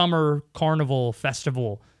summer carnival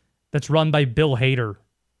festival that's run by Bill Hader.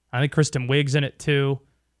 I think Kristen Wiig's in it too.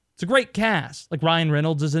 It's a great cast. Like Ryan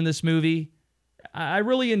Reynolds is in this movie. I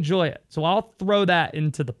really enjoy it. So I'll throw that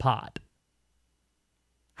into the pot.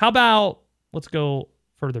 How about, let's go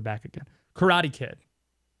further back again. Karate Kid.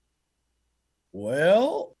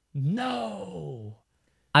 Well, no.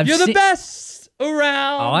 You're the best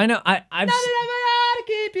around. Oh, I know. I've to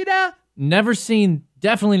keep you down.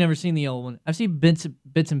 Definitely never seen the old one. I've seen bits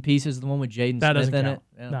and pieces, the one with Jaden Smith in it.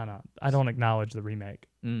 Yeah. No, I don't acknowledge the remake.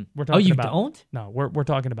 We're talking you about, don't? No, we're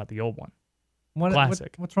talking about the old one.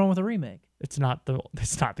 Classic. What's wrong with a remake? It's not the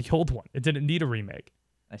old one. It didn't need a remake.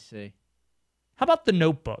 I see. How about The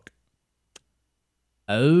Notebook?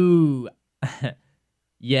 Oh,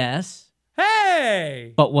 yes.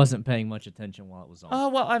 Hey! But wasn't paying much attention while it was on. Oh,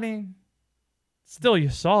 well, I mean, still you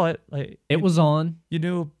saw it. Like it was on. You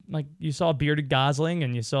knew, like, you saw bearded Gosling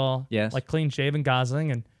and you saw like clean-shaven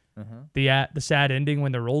Gosling, and The sad ending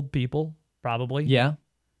when they're old people, probably. Yeah.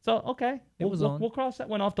 So, okay. We'll cross that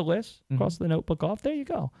one off the list. Cross the notebook off. There you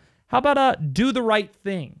go. How about Do the Right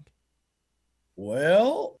Thing?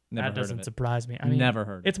 Well, that doesn't surprise me. I mean, never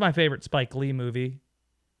heard. It's my favorite Spike Lee movie.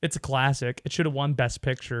 It's a classic. It should have won Best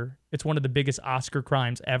Picture. It's one of the biggest Oscar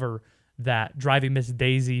crimes ever that Driving Miss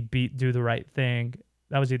Daisy beat Do the Right Thing.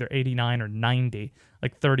 That was either 89 or 90,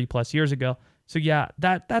 like 30 plus years ago. So yeah,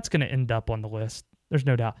 that's going to end up on the list. There's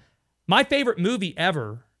no doubt. My favorite movie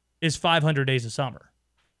ever is 500 Days of Summer.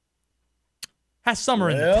 Has summer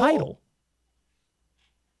in the title.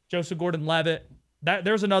 Joseph Gordon-Levitt.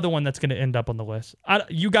 There's another one that's going to end up on the list.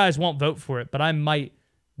 You guys won't vote for it, but I might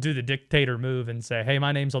do the dictator move and say, hey,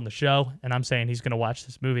 my name's on the show, and I'm saying he's going to watch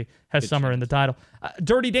this movie. Has summer in the title.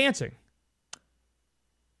 Dirty Dancing.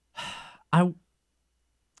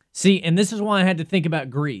 See, and this is why I had to think about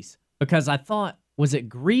Grease, because I thought, was it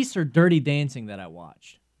Grease or Dirty Dancing that I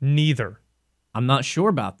watched? Neither. I'm not sure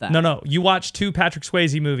about that. No. You watched 2 Patrick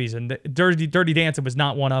Swayze movies, and Dirty Dancing was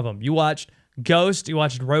not one of them. You watched Ghost, you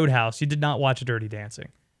watched Roadhouse. You did not watch Dirty Dancing.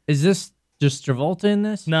 Is this just Travolta in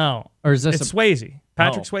this? No. Or is this It's Swayze.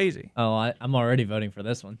 Patrick Swayze. Oh, I'm already voting for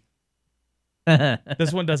this one.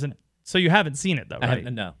 This one doesn't. So you haven't seen it, though, right?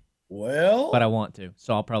 No. Well. But I want to,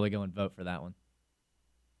 so I'll probably go and vote for that one.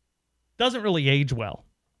 Doesn't really age well,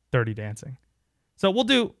 Dirty Dancing. So we'll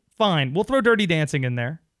do fine. We'll throw Dirty Dancing in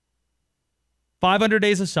there. 500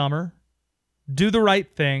 Days of Summer. Do the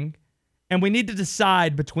Right Thing. And we need to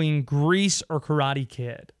decide between Grease or Karate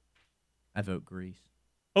Kid. I vote Grease.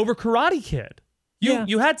 Over Karate Kid.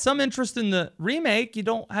 You had some interest in the remake. You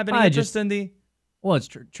don't have any interest in the... Well, it's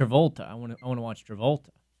Travolta. I want to watch Travolta.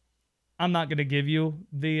 I'm not going to give you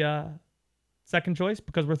the second choice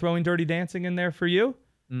because we're throwing Dirty Dancing in there for you.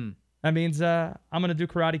 That means I'm going to do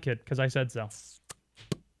Karate Kid because I said so.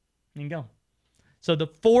 There you go. So the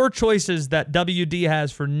 4 choices that WD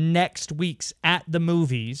has for next week's At the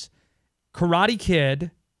Movies: Karate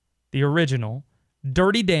Kid, the original,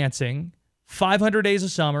 Dirty Dancing, 500 Days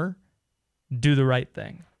of Summer, Do the Right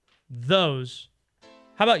Thing. Those.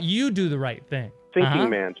 How about you do the right thing?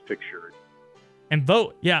 Thinking man's picture. And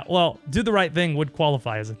vote. Yeah, well, Do the Right Thing would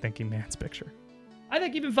qualify as a thinking man's picture. I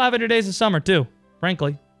think even 500 Days of Summer, too,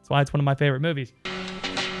 frankly. That's why it's one of my favorite movies.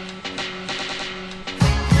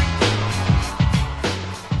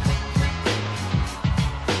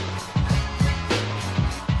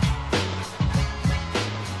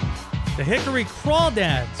 The Hickory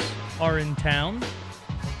Crawdads are in town.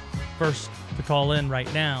 First to call in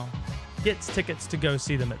right now gets tickets to go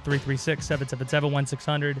see them at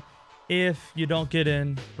 336-777-1600. If you don't get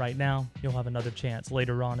in right now, you'll have another chance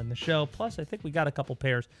later on in the show. Plus, I think we got a couple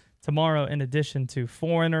pairs tomorrow in addition to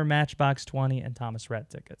Foreigner, Matchbox 20, and Thomas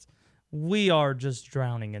Rhett tickets. We are just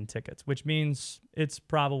drowning in tickets, which means it's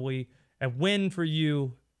probably a win for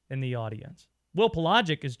you in the audience. Will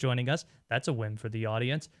Palaszczuk is joining us. That's a win for the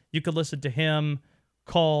audience. You could listen to him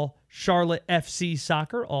call Charlotte FC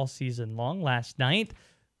soccer all season long last night.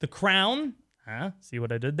 The Crown, see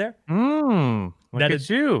what I did there? Look at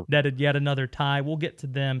you. Netted yet another tie. We'll get to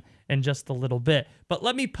them in just a little bit. But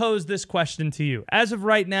let me pose this question to you. As of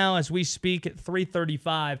right now, as we speak at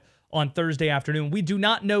 3:35 on Thursday afternoon, we do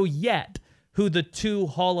not know yet who the 2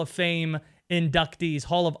 Hall of Fame inductees,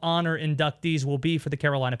 Hall of Honor inductees will be for the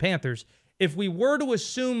Carolina Panthers. If we were to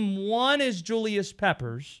assume one is Julius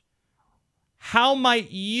Peppers, how might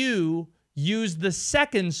you use the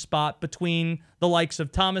second spot between the likes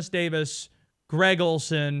of Thomas Davis, Greg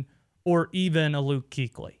Olson, or even a Luke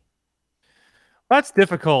Kuechly? That's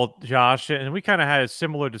difficult, Josh, and we kind of had a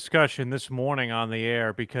similar discussion this morning on the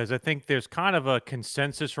air because I think there's kind of a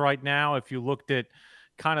consensus right now. If you looked at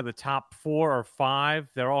kind of the top 4 or 5,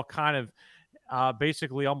 they're all kind of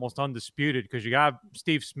basically almost undisputed because you got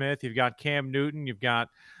Steve Smith, you've got Cam Newton, you've got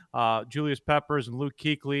Julius Peppers and Luke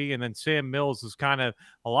Kuechly, and then Sam Mills is kind of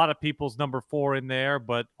a lot of people's number 4 in there,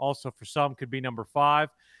 but also for some could be number 5.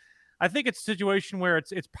 I think it's a situation where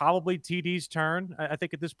it's probably TD's turn. I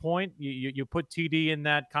think at this point you put TD in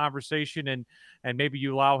that conversation and maybe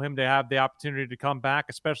you allow him to have the opportunity to come back,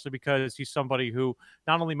 especially because he's somebody who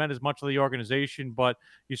not only meant as much to the organization, but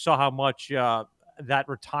you saw how much that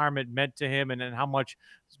retirement meant to him and how much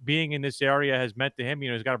being in this area has meant to him. You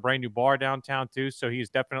know, he's got a brand new bar downtown too, so he's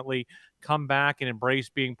definitely come back and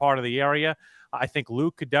embraced being part of the area. I think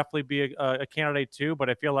Luke could definitely be a candidate too, but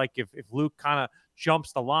I feel like if Luke kind of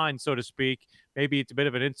jumps the line, so to speak, maybe it's a bit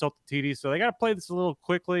of an insult to TD. So they got to play this a little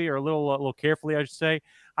quickly or a little carefully, I should say.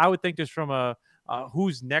 I would think just from a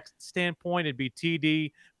who's next standpoint, it'd be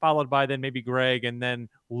TD, followed by then maybe Greg, and then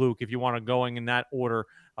Luke, if you want to going in that order,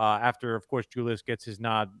 after, of course, Julius gets his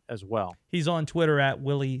nod as well. He's on Twitter at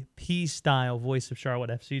Willie P. Style, voice of Charlotte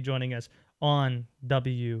FC, joining us on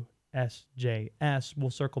WSJS. We'll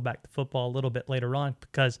circle back to football a little bit later on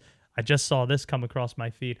because I just saw this come across my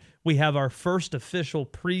feed. We have our first official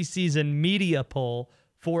preseason media poll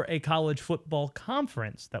for a college football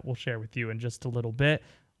conference that we'll share with you in just a little bit.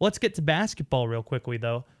 Let's get to basketball real quickly,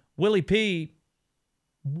 though. Willie P.,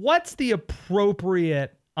 what's the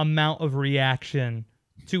appropriate amount of reaction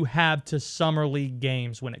to have to summer league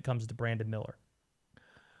games when it comes to Brandon Miller?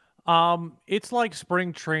 It's like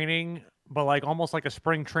spring training, but like almost like a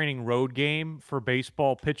spring training road game for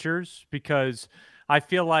baseball pitchers, because I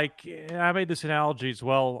feel like I made this analogy as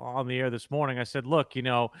well on the air this morning. I said, look,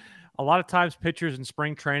 a lot of times pitchers in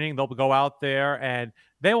spring training, they'll go out there and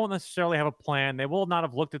they won't necessarily have a plan. They will not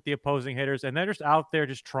have looked at the opposing hitters, and they're just out there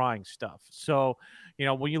just trying stuff. So,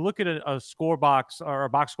 when you look at a score box or a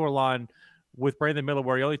box score line with Brandon Miller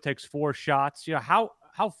where he only takes 4 shots, how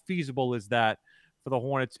feasible is that for the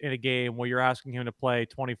Hornets in a game where you're asking him to play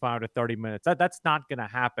 25 to 30 minutes? That's not going to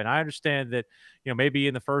happen. I understand that, maybe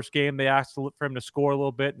in the first game they asked for him to score a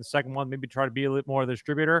little bit. In the second one, maybe try to be a little more of the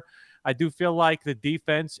distributor. I do feel like the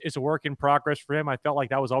defense is a work in progress for him. I felt like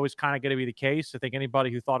that was always kind of going to be the case. I think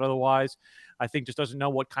anybody who thought otherwise, I think just doesn't know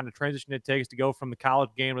what kind of transition it takes to go from the college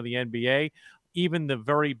game to the NBA. Even the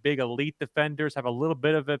very big elite defenders have a little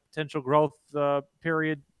bit of a potential growth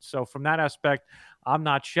period. So from that aspect, I'm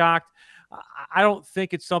not shocked. I don't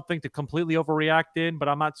think it's something to completely overreact in, but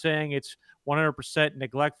I'm not saying it's 100%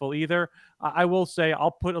 neglectful either. I will say I'll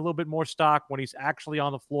put a little bit more stock when he's actually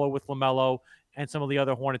on the floor with LaMelo and some of the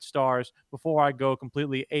other Hornet stars before I go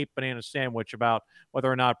completely Ape Banana sandwich about whether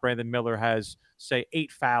or not Brandon Miller has, say, 8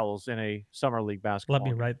 fouls in a summer league basketball Let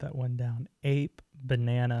me write that one down. Ape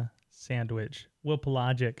Banana sandwich. Will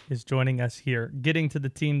Palaszczuk is joining us here, getting to the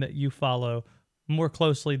team that you follow more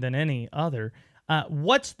closely than any other.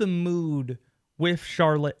 What's the mood with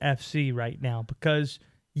Charlotte FC right now? Because,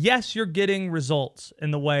 yes, you're getting results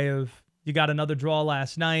in the way of you got another draw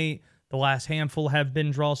last night. The last handful have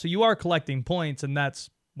been draws. So you are collecting points, and that's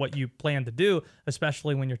what you plan to do,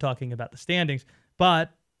 especially when you're talking about the standings.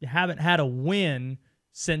 But you haven't had a win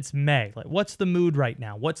since May. Like, what's the mood right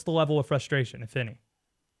now? What's the level of frustration, if any?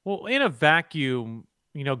 Well, in a vacuum,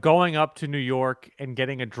 going up to New York and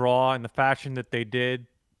getting a draw in the fashion that they did,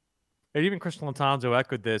 and even Crystal Latanzo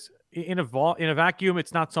echoed this, in a vacuum,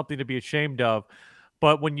 it's not something to be ashamed of.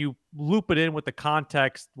 But when you loop it in with the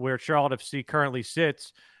context where Charlotte FC currently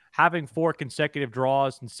sits, having 4 consecutive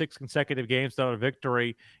draws and 6 consecutive games without a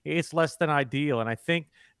victory, it's less than ideal. And I think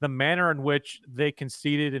the manner in which they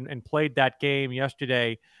conceded and played that game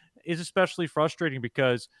yesterday is especially frustrating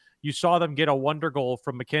because you saw them get a wonder goal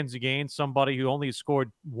from Mackenzie Gaines, somebody who only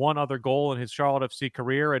scored 1 other goal in his Charlotte FC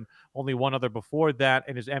career and only 1 other before that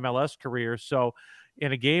in his MLS career. So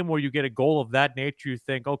in a game where you get a goal of that nature, you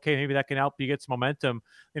think, okay, maybe that can help you get some momentum.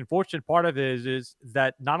 The unfortunate part of it is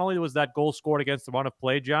that not only was that goal scored against the run of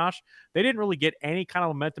play, Josh, they didn't really get any kind of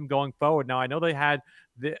momentum going forward. Now, I know they had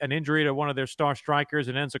an injury to one of their star strikers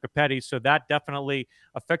in Enzo Capetti, so that definitely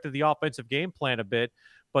affected the offensive game plan a bit.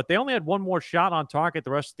 But they only had 1 more shot on target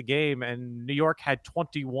the rest of the game, and New York had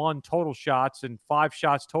 21 total shots and 5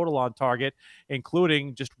 shots total on target,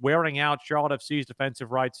 including just wearing out Charlotte FC's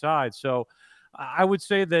defensive right side. So I would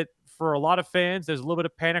say that for a lot of fans, there's a little bit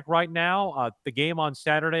of panic right now. The game on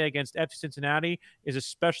Saturday against FC Cincinnati is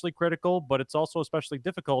especially critical, but it's also especially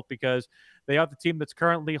difficult because they are the team that's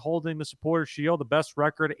currently holding the Supporters' Shield, the best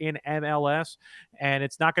record in MLS, and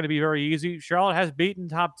it's not going to be very easy. Charlotte has beaten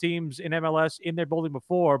top teams in MLS in their building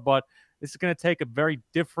before, but this is going to take a very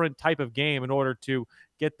different type of game in order to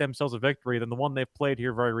get themselves a victory than the one they've played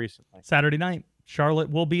here very recently. Saturday night, Charlotte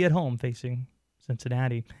will be at home facing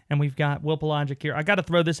Cincinnati. And we've got Will Palaszczuk here. I got to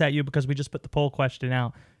throw this at you because we just put the poll question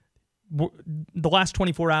out. The last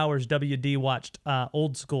 24 hours, WD watched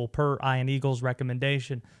Old School per Iron Eagles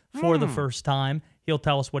recommendation for the first time. He'll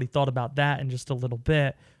tell us what he thought about that in just a little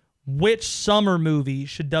bit. Which summer movie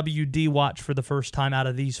should WD watch for the first time out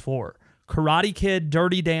of these 4? Karate Kid,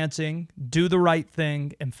 Dirty Dancing, Do the Right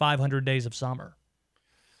Thing, and 500 Days of Summer.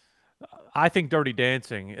 I think Dirty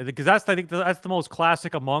Dancing, because I think that's the most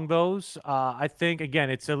classic among those. I think again,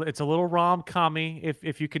 it's a little rom-commy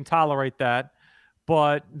if you can tolerate that,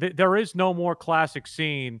 but there is no more classic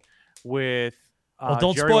scene with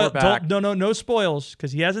don't Jerry spoil. Orbach. No spoils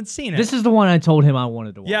because he hasn't seen it. This is the one I told him I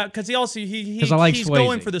wanted to watch. Yeah, because he's Swayze.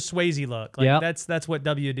 going for the Swayze look. Like that's what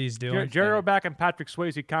WD's doing. Jerry Orbach and Patrick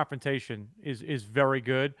Swayze confrontation is very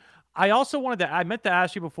good. I also I meant to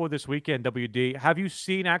ask you before this weekend, WD, have you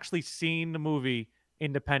actually seen the movie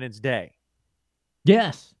Independence Day?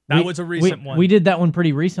 Yes. That was a recent one. We did that one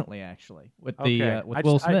pretty recently, actually, with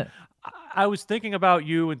Will Smith. I was thinking about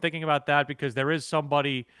you and thinking about that because there is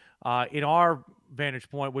somebody in our vantage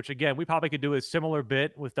point, which again, we probably could do a similar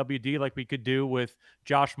bit with WD like we could do with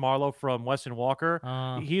Josh Marlowe from Wesson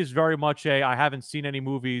Walker. He is very much I haven't seen any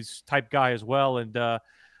movies type guy as well. And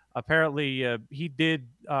apparently he did,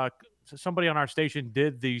 somebody on our station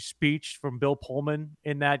did the speech from Bill Pullman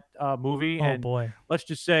in that movie. Oh, boy. Let's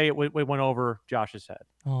just say it went over Josh's head.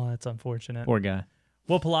 Oh, that's unfortunate. Poor guy.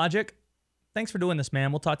 Well, Palaszczuk, thanks for doing this,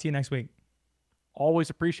 man. We'll talk to you next week. Always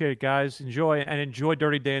appreciate it, guys. Enjoy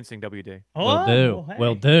Dirty Dancing, WD. Will do. Hey.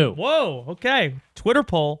 Will do. Whoa. Okay. Twitter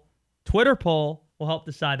poll will help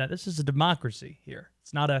decide that. This is a democracy here.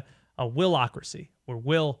 It's not a willocracy where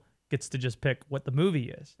Will gets to just pick what the movie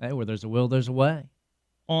is. Hey, where there's a will, there's a way.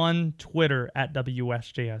 On Twitter at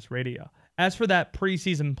WSJS Radio. As for that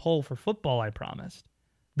preseason poll for football, I promised,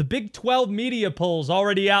 the Big 12 media poll's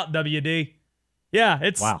already out, WD. Yeah,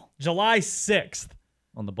 it's July 6th.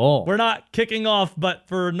 On the ball. We're not kicking off, but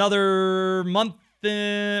for another month,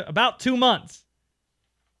 about 2 months.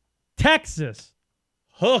 Texas,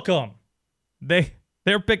 hook 'em.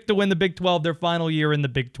 They're picked to win the Big 12 their final year in the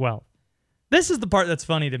Big 12. This is the part that's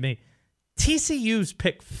funny to me. TCU's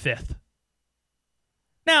picked 5th.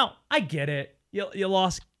 Now, I get it. You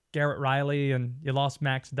lost Garrett Riley and you lost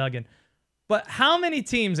Max Duggan. But how many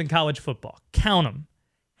teams in college football, count them,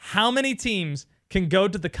 how many teams can go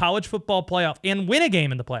to the college football playoff and win a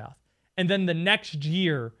game in the playoff and then the next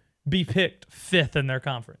year be picked 5th in their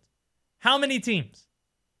conference? How many teams?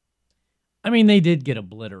 I mean, they did get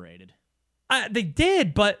obliterated. They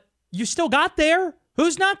did, but you still got there.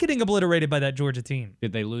 Who's not getting obliterated by that Georgia team?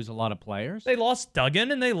 Did they lose a lot of players? They lost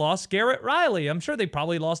Duggan and they lost Garrett Riley. I'm sure they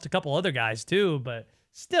probably lost a couple other guys too, but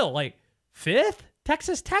still, 5th?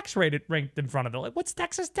 Texas Tech's ranked in front of it. What's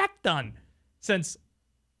Texas Tech done since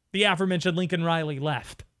the aforementioned Lincoln Riley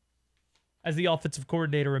left as the offensive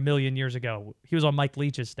coordinator a million years ago? He was on Mike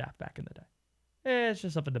Leach's staff back in the day. It's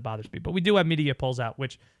just something that bothers me. But we do have media polls out,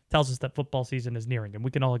 which tells us that football season is nearing, and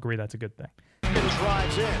we can all agree that's a good thing.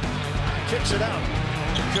 Drives in, kicks it out.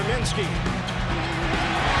 Kaminsky.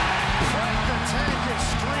 Frank the Tank is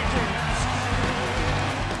streaking.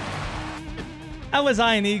 That was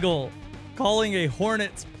Ian Eagle calling a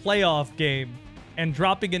Hornets playoff game and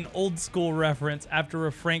dropping an old school reference after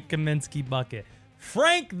a Frank Kaminsky bucket.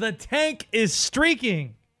 Frank the Tank is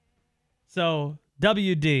streaking. So,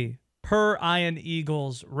 WD, per Ian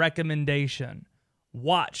Eagle's recommendation,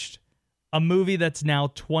 watched a movie that's now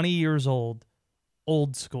 20 years old,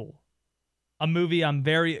 Old School. A movie I'm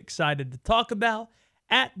very excited to talk about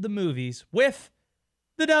at the movies with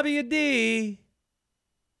the WD.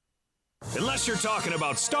 Unless you're talking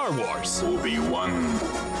about Star Wars. Obi-Wan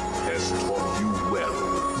has taught you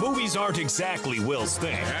well. Movies aren't exactly Will's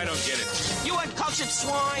thing. I don't get it. You uncultured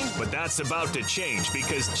swine! But that's about to change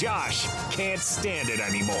because Josh can't stand it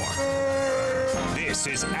anymore. This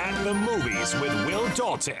is At the Movies with Will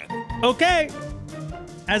Dalton. Okay.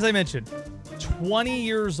 As I mentioned, 20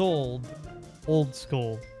 years old, Old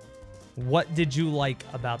School. What did you like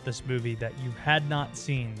about this movie that you had not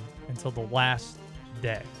seen until the last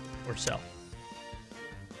day or so?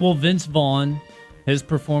 Well, Vince Vaughn, his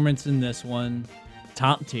performance in this one,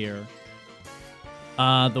 top tier.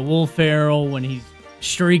 The Will Ferrell when he's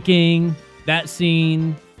streaking, that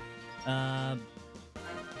scene.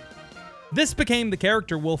 This became the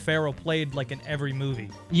character Will Ferrell played in every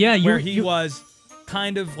movie. Yeah, where he was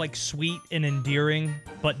kind of sweet and endearing,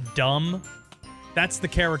 but dumb. That's the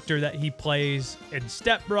character that he plays in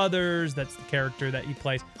Step Brothers. That's the character that he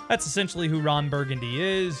plays. That's essentially who Ron Burgundy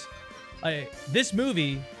is. This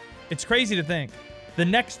movie, it's crazy to think, the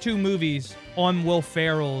next 2 movies on Will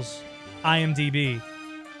Ferrell's IMDb,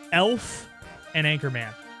 Elf and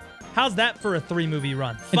Anchorman. How's that for a 3-movie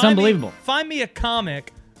run? It's unbelievable. Find me a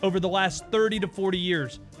comic over the last 30 to 40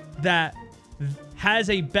 years that has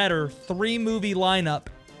a better 3-movie lineup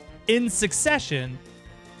in succession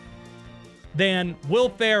than Will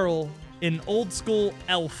Ferrell in Old School,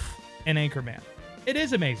 Elf, and Anchorman. It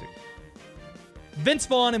is amazing. Vince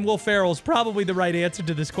Vaughn and Will Ferrell is probably the right answer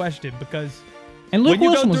to this question because... And Luke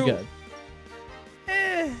Wilson was good.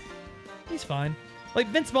 He's fine.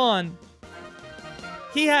 Vince Vaughn,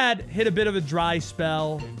 he had hit a bit of a dry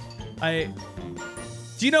spell.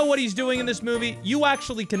 Do you know what he's doing in this movie? You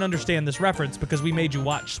actually can understand this reference because we made you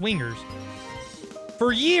watch Swingers.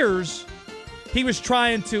 For years, he was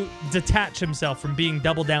trying to detach himself from being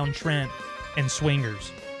Double Down Trent and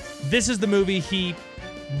Swingers. This is the movie he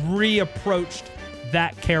reapproached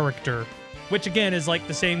that character, which again is like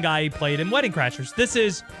the same guy he played in Wedding Crashers. This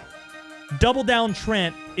is Double Down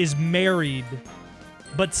Trent is married,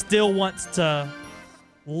 but still wants to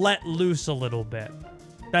let loose a little bit.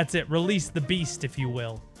 That's it. Release the beast, if you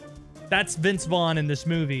will. That's Vince Vaughn in this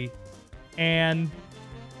movie. And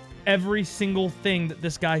every single thing that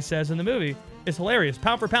this guy says in the movie is hilarious.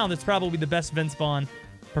 Pound for pound, it's probably the best Vince Vaughn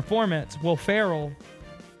performance. Will Ferrell,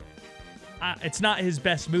 it's not his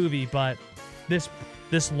best movie, but this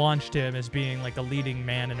launched him as being like a leading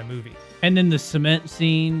man in a movie. And then the cement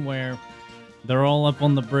scene where they're all up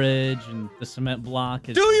on the bridge and the cement block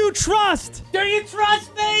is... Do you trust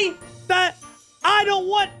me that I don't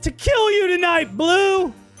want to kill you tonight,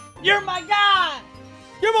 Blue? You're my guy.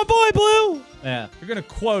 You're my boy, Blue. Yeah. You're going to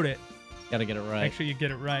quote it. Gotta get it right. Make sure you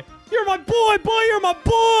get it right. You're my boy, you're my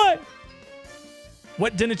boy.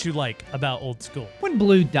 What didn't you like about Old School? When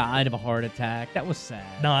Blue died of a heart attack, that was sad.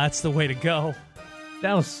 No, that's the way to go.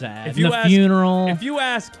 That was sad. If you the funeral. If you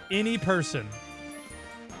ask any person,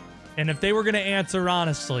 and if they were going to answer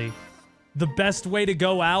honestly, the best way to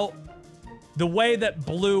go out, the way that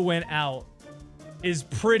Blue went out, is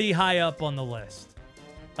pretty high up on the list.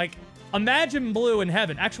 Like, imagine Blue in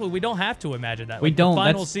heaven. Actually, we don't have to imagine that. We Like, don't. The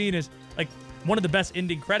final scene is, like, one of the best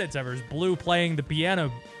ending credits ever is Blue playing the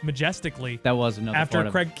piano majestically. That was another after part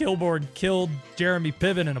of Craig Kilborn killed Jeremy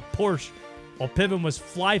Piven in a Porsche while Piven was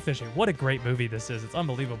fly fishing. What a great movie this is. It's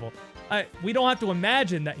unbelievable. We don't have to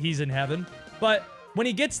imagine that he's in heaven, but when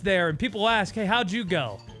he gets there and people ask, hey, how'd you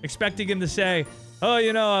go? Expecting him to say, oh,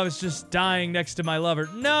 you know, I was just dying next to my lover.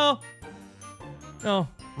 No.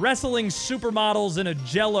 Wrestling supermodels in a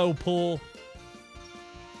Jell-O pool.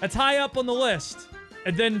 That's high up on the list.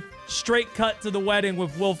 And then straight cut to the wedding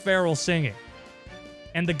with Will Ferrell singing.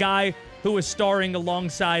 And the guy who was starring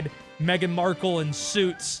alongside Meghan Markle in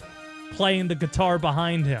Suits playing the guitar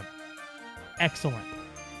behind him. Excellent.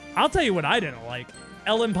 I'll tell you what I didn't like.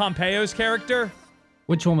 Ellen Pompeo's character.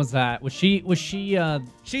 Which one was that? Was she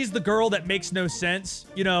She's the girl that makes no sense.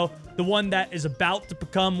 You know, the one that is about to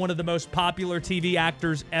become one of the most popular TV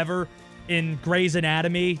actors ever in Grey's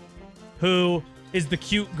Anatomy, who is the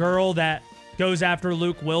cute girl that goes after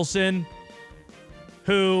Luke Wilson,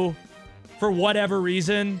 who, for whatever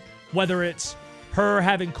reason, whether it's her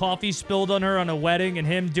having coffee spilled on her on a wedding and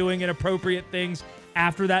him doing inappropriate things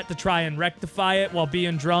after that to try and rectify it while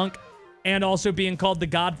being drunk, and also being called the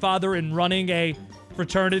Godfather and running a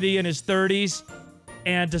fraternity in his 30s,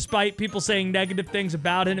 and despite people saying negative things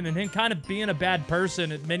about him and him kind of being a bad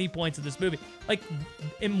person at many points of this movie, like,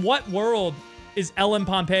 in what world is Ellen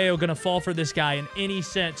Pompeo going to fall for this guy in any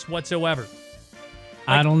sense whatsoever?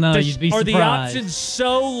 Like, I don't know. You'd be surprised. Are the options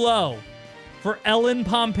so low for Ellen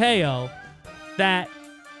Pompeo that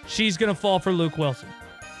she's going to fall for Luke Wilson?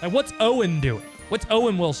 Like, what's Owen doing? What's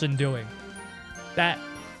Owen Wilson doing that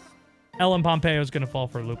Ellen Pompeo is going to fall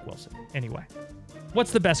for Luke Wilson? Anyway,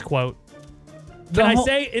 what's the best quote? Can I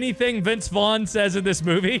say anything Vince Vaughn says in this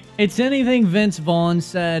movie? It's anything Vince Vaughn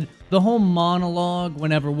said. The whole monologue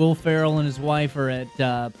whenever Will Ferrell and his wife are at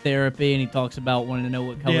therapy and he talks about wanting to know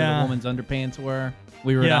what color the woman's underpants were.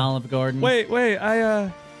 We were at Olive Garden. Wait,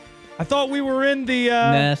 I thought we were in the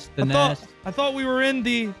nest. I thought we were in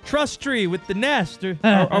the trust tree with the nest.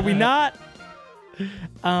 Are we not?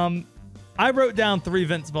 I wrote down 3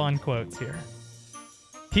 Vince Vaughn quotes here.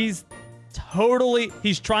 He's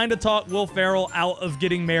trying to talk Will Ferrell out of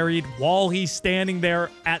getting married while he's standing there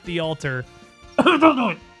at the altar.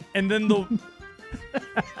 And then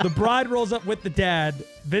the bride rolls up with the dad.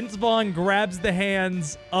 Vince Vaughn grabs the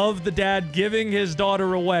hands of the dad, giving his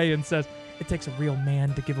daughter away, and says, it takes a real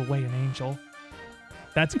man to give away an angel.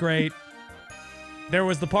 That's great. There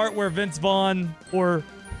was the part where Vince Vaughn, or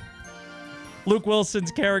Luke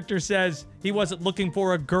Wilson's character, says he wasn't looking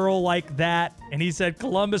for a girl like that. And he said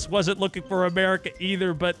Columbus wasn't looking for America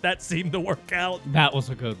either, but that seemed to work out. That was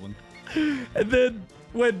a good one. And then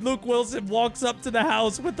when Luke Wilson walks up to the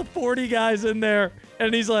house with the 40 guys in there,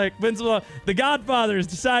 and he's like, Vince Vaughn, the Godfather has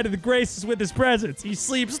decided to grace us with his presence. He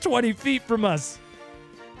sleeps 20 feet from us.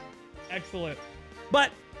 Excellent.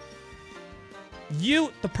 But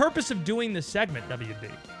the purpose of doing this segment,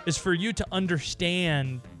 WD, is for you to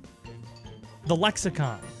understand the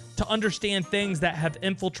lexicon, to understand things that have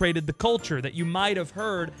infiltrated the culture that you might have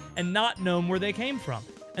heard and not known where they came from.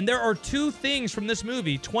 And there are 2 things from this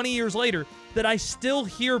movie 20 years later that I still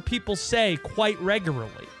hear people say quite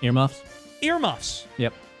regularly. Earmuffs? Earmuffs.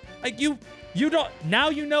 Yep. Like you don't, now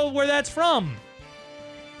you know where that's from.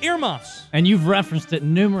 Earmuffs. And you've referenced it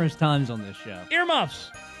numerous times on this show. Earmuffs.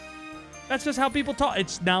 That's just how people talk.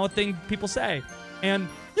 It's now a thing people say. And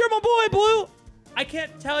you're my boy, Blue. I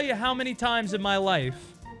can't tell you how many times in my life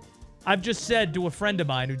I've just said to a friend of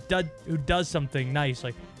mine who does something nice,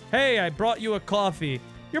 like, "Hey, I brought you a coffee.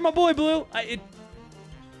 You're my boy, Blue."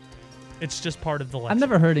 It's just part of the lesson. I've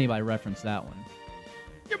never heard anybody reference that one.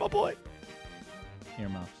 You're my boy.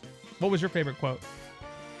 Earmuffs. What was your favorite quote?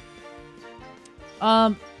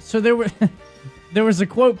 So there was a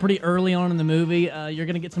quote pretty early on in the movie. You're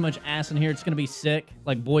gonna get so much ass in here, it's gonna be sick,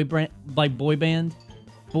 like boy band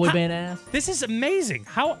ass. This is amazing.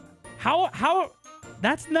 How?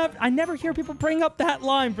 That's not. I never hear people bring up that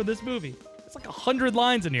line for this movie. It's like 100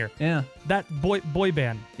 lines in here. Yeah. That boy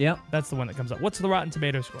band. Yep. That's the one that comes up. What's the Rotten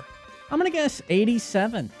Tomato score? I'm gonna guess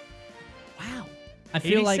 87. Wow. I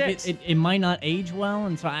feel 86. like it might not age well,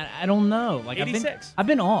 and so I don't know. Like 86. I've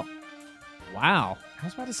been off. Wow. I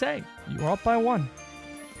was about to say, you were up by 1.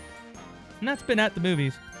 And that's been at the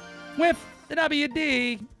movies with the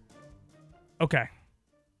WD. Okay.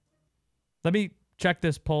 Let me check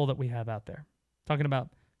this poll that we have out there. Talking about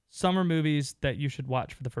summer movies that you should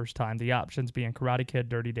watch for the first time. The options being Karate Kid,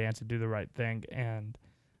 Dirty Dancing, Do the Right Thing, and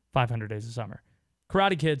 500 Days of Summer.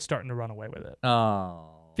 Karate Kid's starting to run away with it. Oh.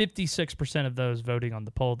 56% of those voting on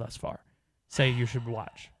the poll thus far say you should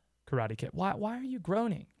watch Karate Kid. Why are you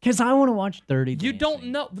groaning? Because I want to watch 30 You Dancing. don't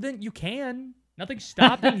know. Then you can. Nothing's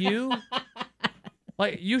stopping you.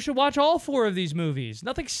 Like, you should watch all 4 of these movies.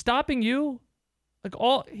 Nothing's stopping you. Like,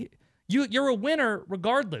 you're a winner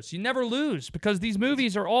regardless. You never lose because these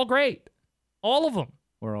movies are all great. All of them.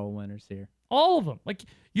 We're all winners here. All of them. Like,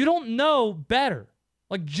 you don't know better.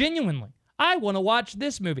 Like, genuinely. I want to watch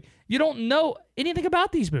this movie. You don't know anything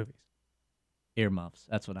about these movies. Earmuffs.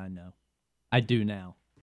 That's what I know. I do now.